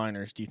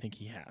one-liners do you think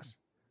he has?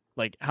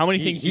 Like, how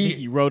many things do you think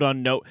he wrote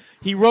on note?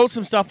 He wrote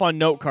some stuff on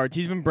note cards.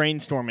 He's been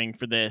brainstorming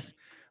for this.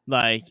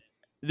 Like,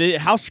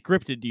 how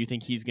scripted do you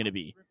think he's going to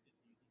be?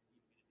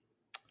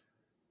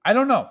 I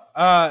don't know.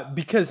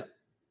 Because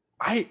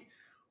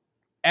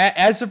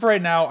as of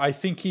right now, I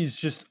think he's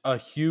just a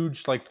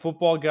huge like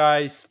football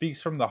guy,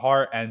 speaks from the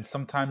heart, and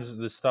sometimes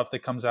the stuff that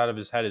comes out of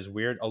his head is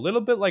weird. A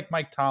little bit like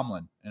Mike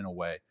Tomlin in a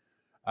way.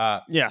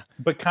 Yeah.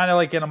 But kind of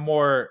like in a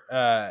more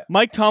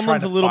Mike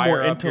Tomlin's a little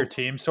more into your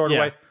team sort of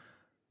way.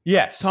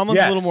 Yes.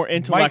 Tomlin's a little more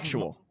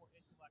intellectual.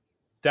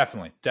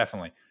 Definitely.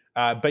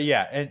 But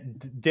yeah,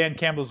 and Dan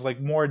Campbell's like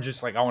more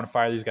just like, I want to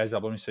fire these guys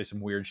up. Let me say some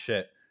weird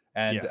shit.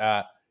 And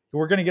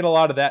we're going to get a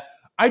lot of that.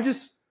 I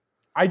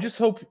just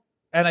hope,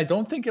 and I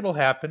don't think it'll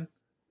happen.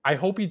 I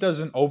hope he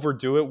doesn't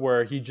overdo it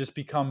where he just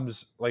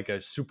becomes like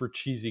a super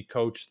cheesy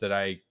coach that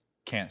I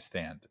can't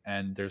stand.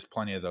 And there's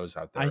plenty of those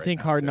out there. I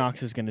think Hard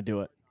Knocks is going to do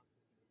it.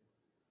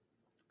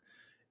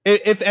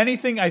 If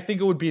anything, I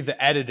think it would be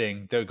the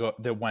editing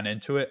that went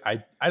into it.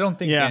 I don't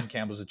think Dan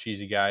Campbell's a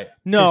cheesy guy.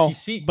 No,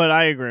 but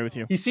I agree with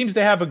you. He seems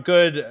to have a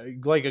good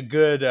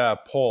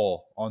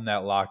pull on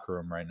that locker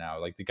room right now.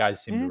 Like the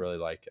guys seem to really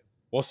like it.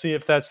 We'll see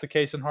if that's the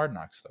case in Hard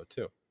Knocks though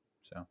too.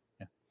 So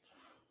yeah,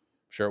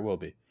 sure it will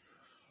be.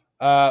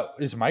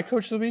 Is my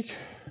coach of the week?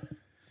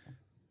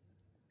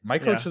 My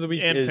coach of the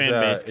week is fan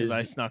base because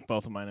I snuck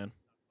both of mine in.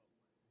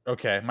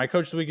 Okay, my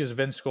coach of the week is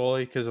Vince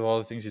Scully because of all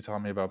the things you taught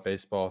me about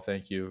baseball.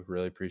 Thank you,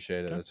 really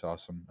appreciate it. It's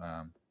awesome.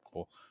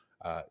 Cool.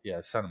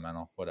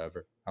 Sentimental,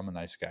 whatever. I'm a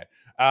nice guy.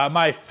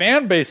 My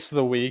fan base of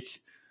the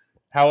week,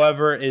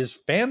 however, is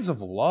fans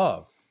of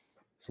Love.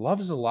 So Love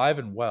is alive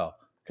and well.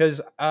 Because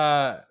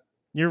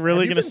you're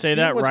really gonna say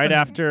that right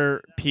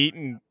after Pete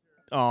and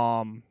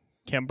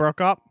Kim broke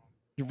up?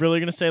 You're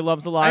really gonna say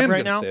Love's alive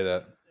right now? I am gonna say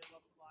that.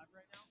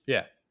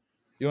 Yeah.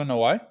 You wanna know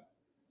why?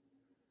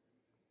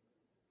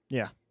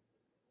 Yeah.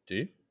 Do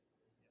you?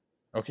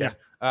 Okay.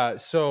 Yeah.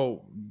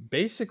 So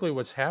basically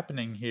what's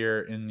happening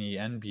here in the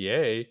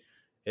NBA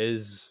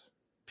is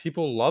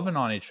people loving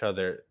on each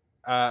other.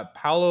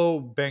 Paolo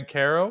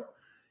Banchero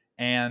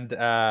and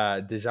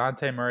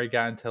DeJounte Murray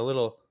got into a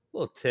little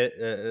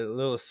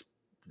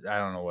I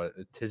don't know what,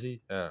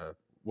 tizzy,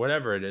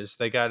 whatever it is.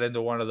 They got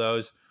into one of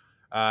those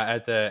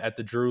at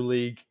the Drew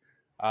League,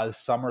 the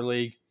Summer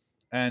League.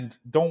 And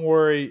don't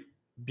worry,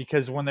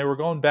 because when they were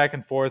going back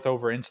and forth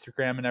over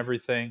Instagram and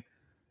everything,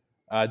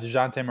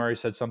 DeJounte Murray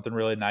said something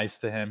really nice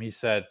to him. He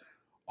said,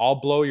 "I'll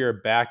blow your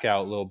back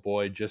out, little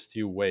boy. Just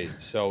you wait."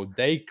 So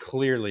they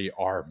clearly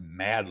are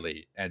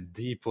madly and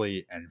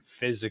deeply and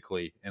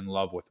physically in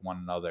love with one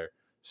another.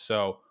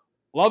 So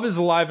Love is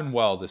alive and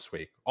well this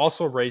week.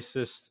 Also,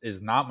 racist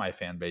is not my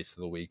fan base of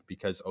the week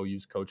because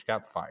OU's coach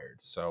got fired.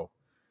 So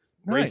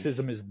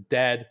racism is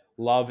dead.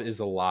 Love is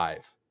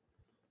alive.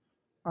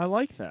 I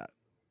like that.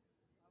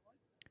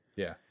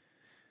 Yeah.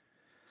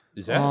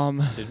 Is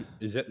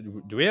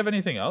that do we have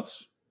anything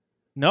else?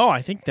 No,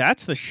 I think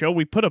that's the show.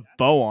 We put a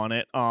bow on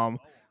it.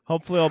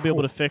 Hopefully I'll be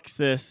able to fix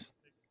this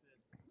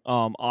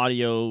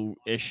audio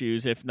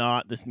issues. If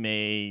not, this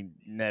may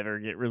never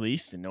get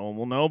released and no one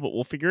will know, but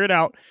we'll figure it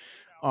out.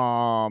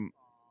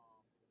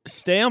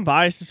 Stay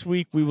unbiased this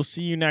week. We will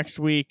see you next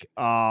week.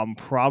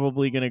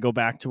 Probably going to go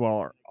back to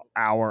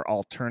our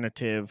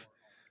alternative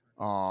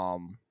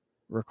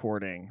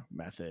recording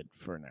method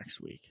for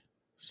next week.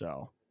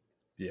 So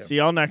see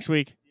y'all next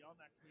week.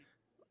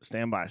 Stay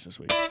unbiased this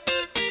week.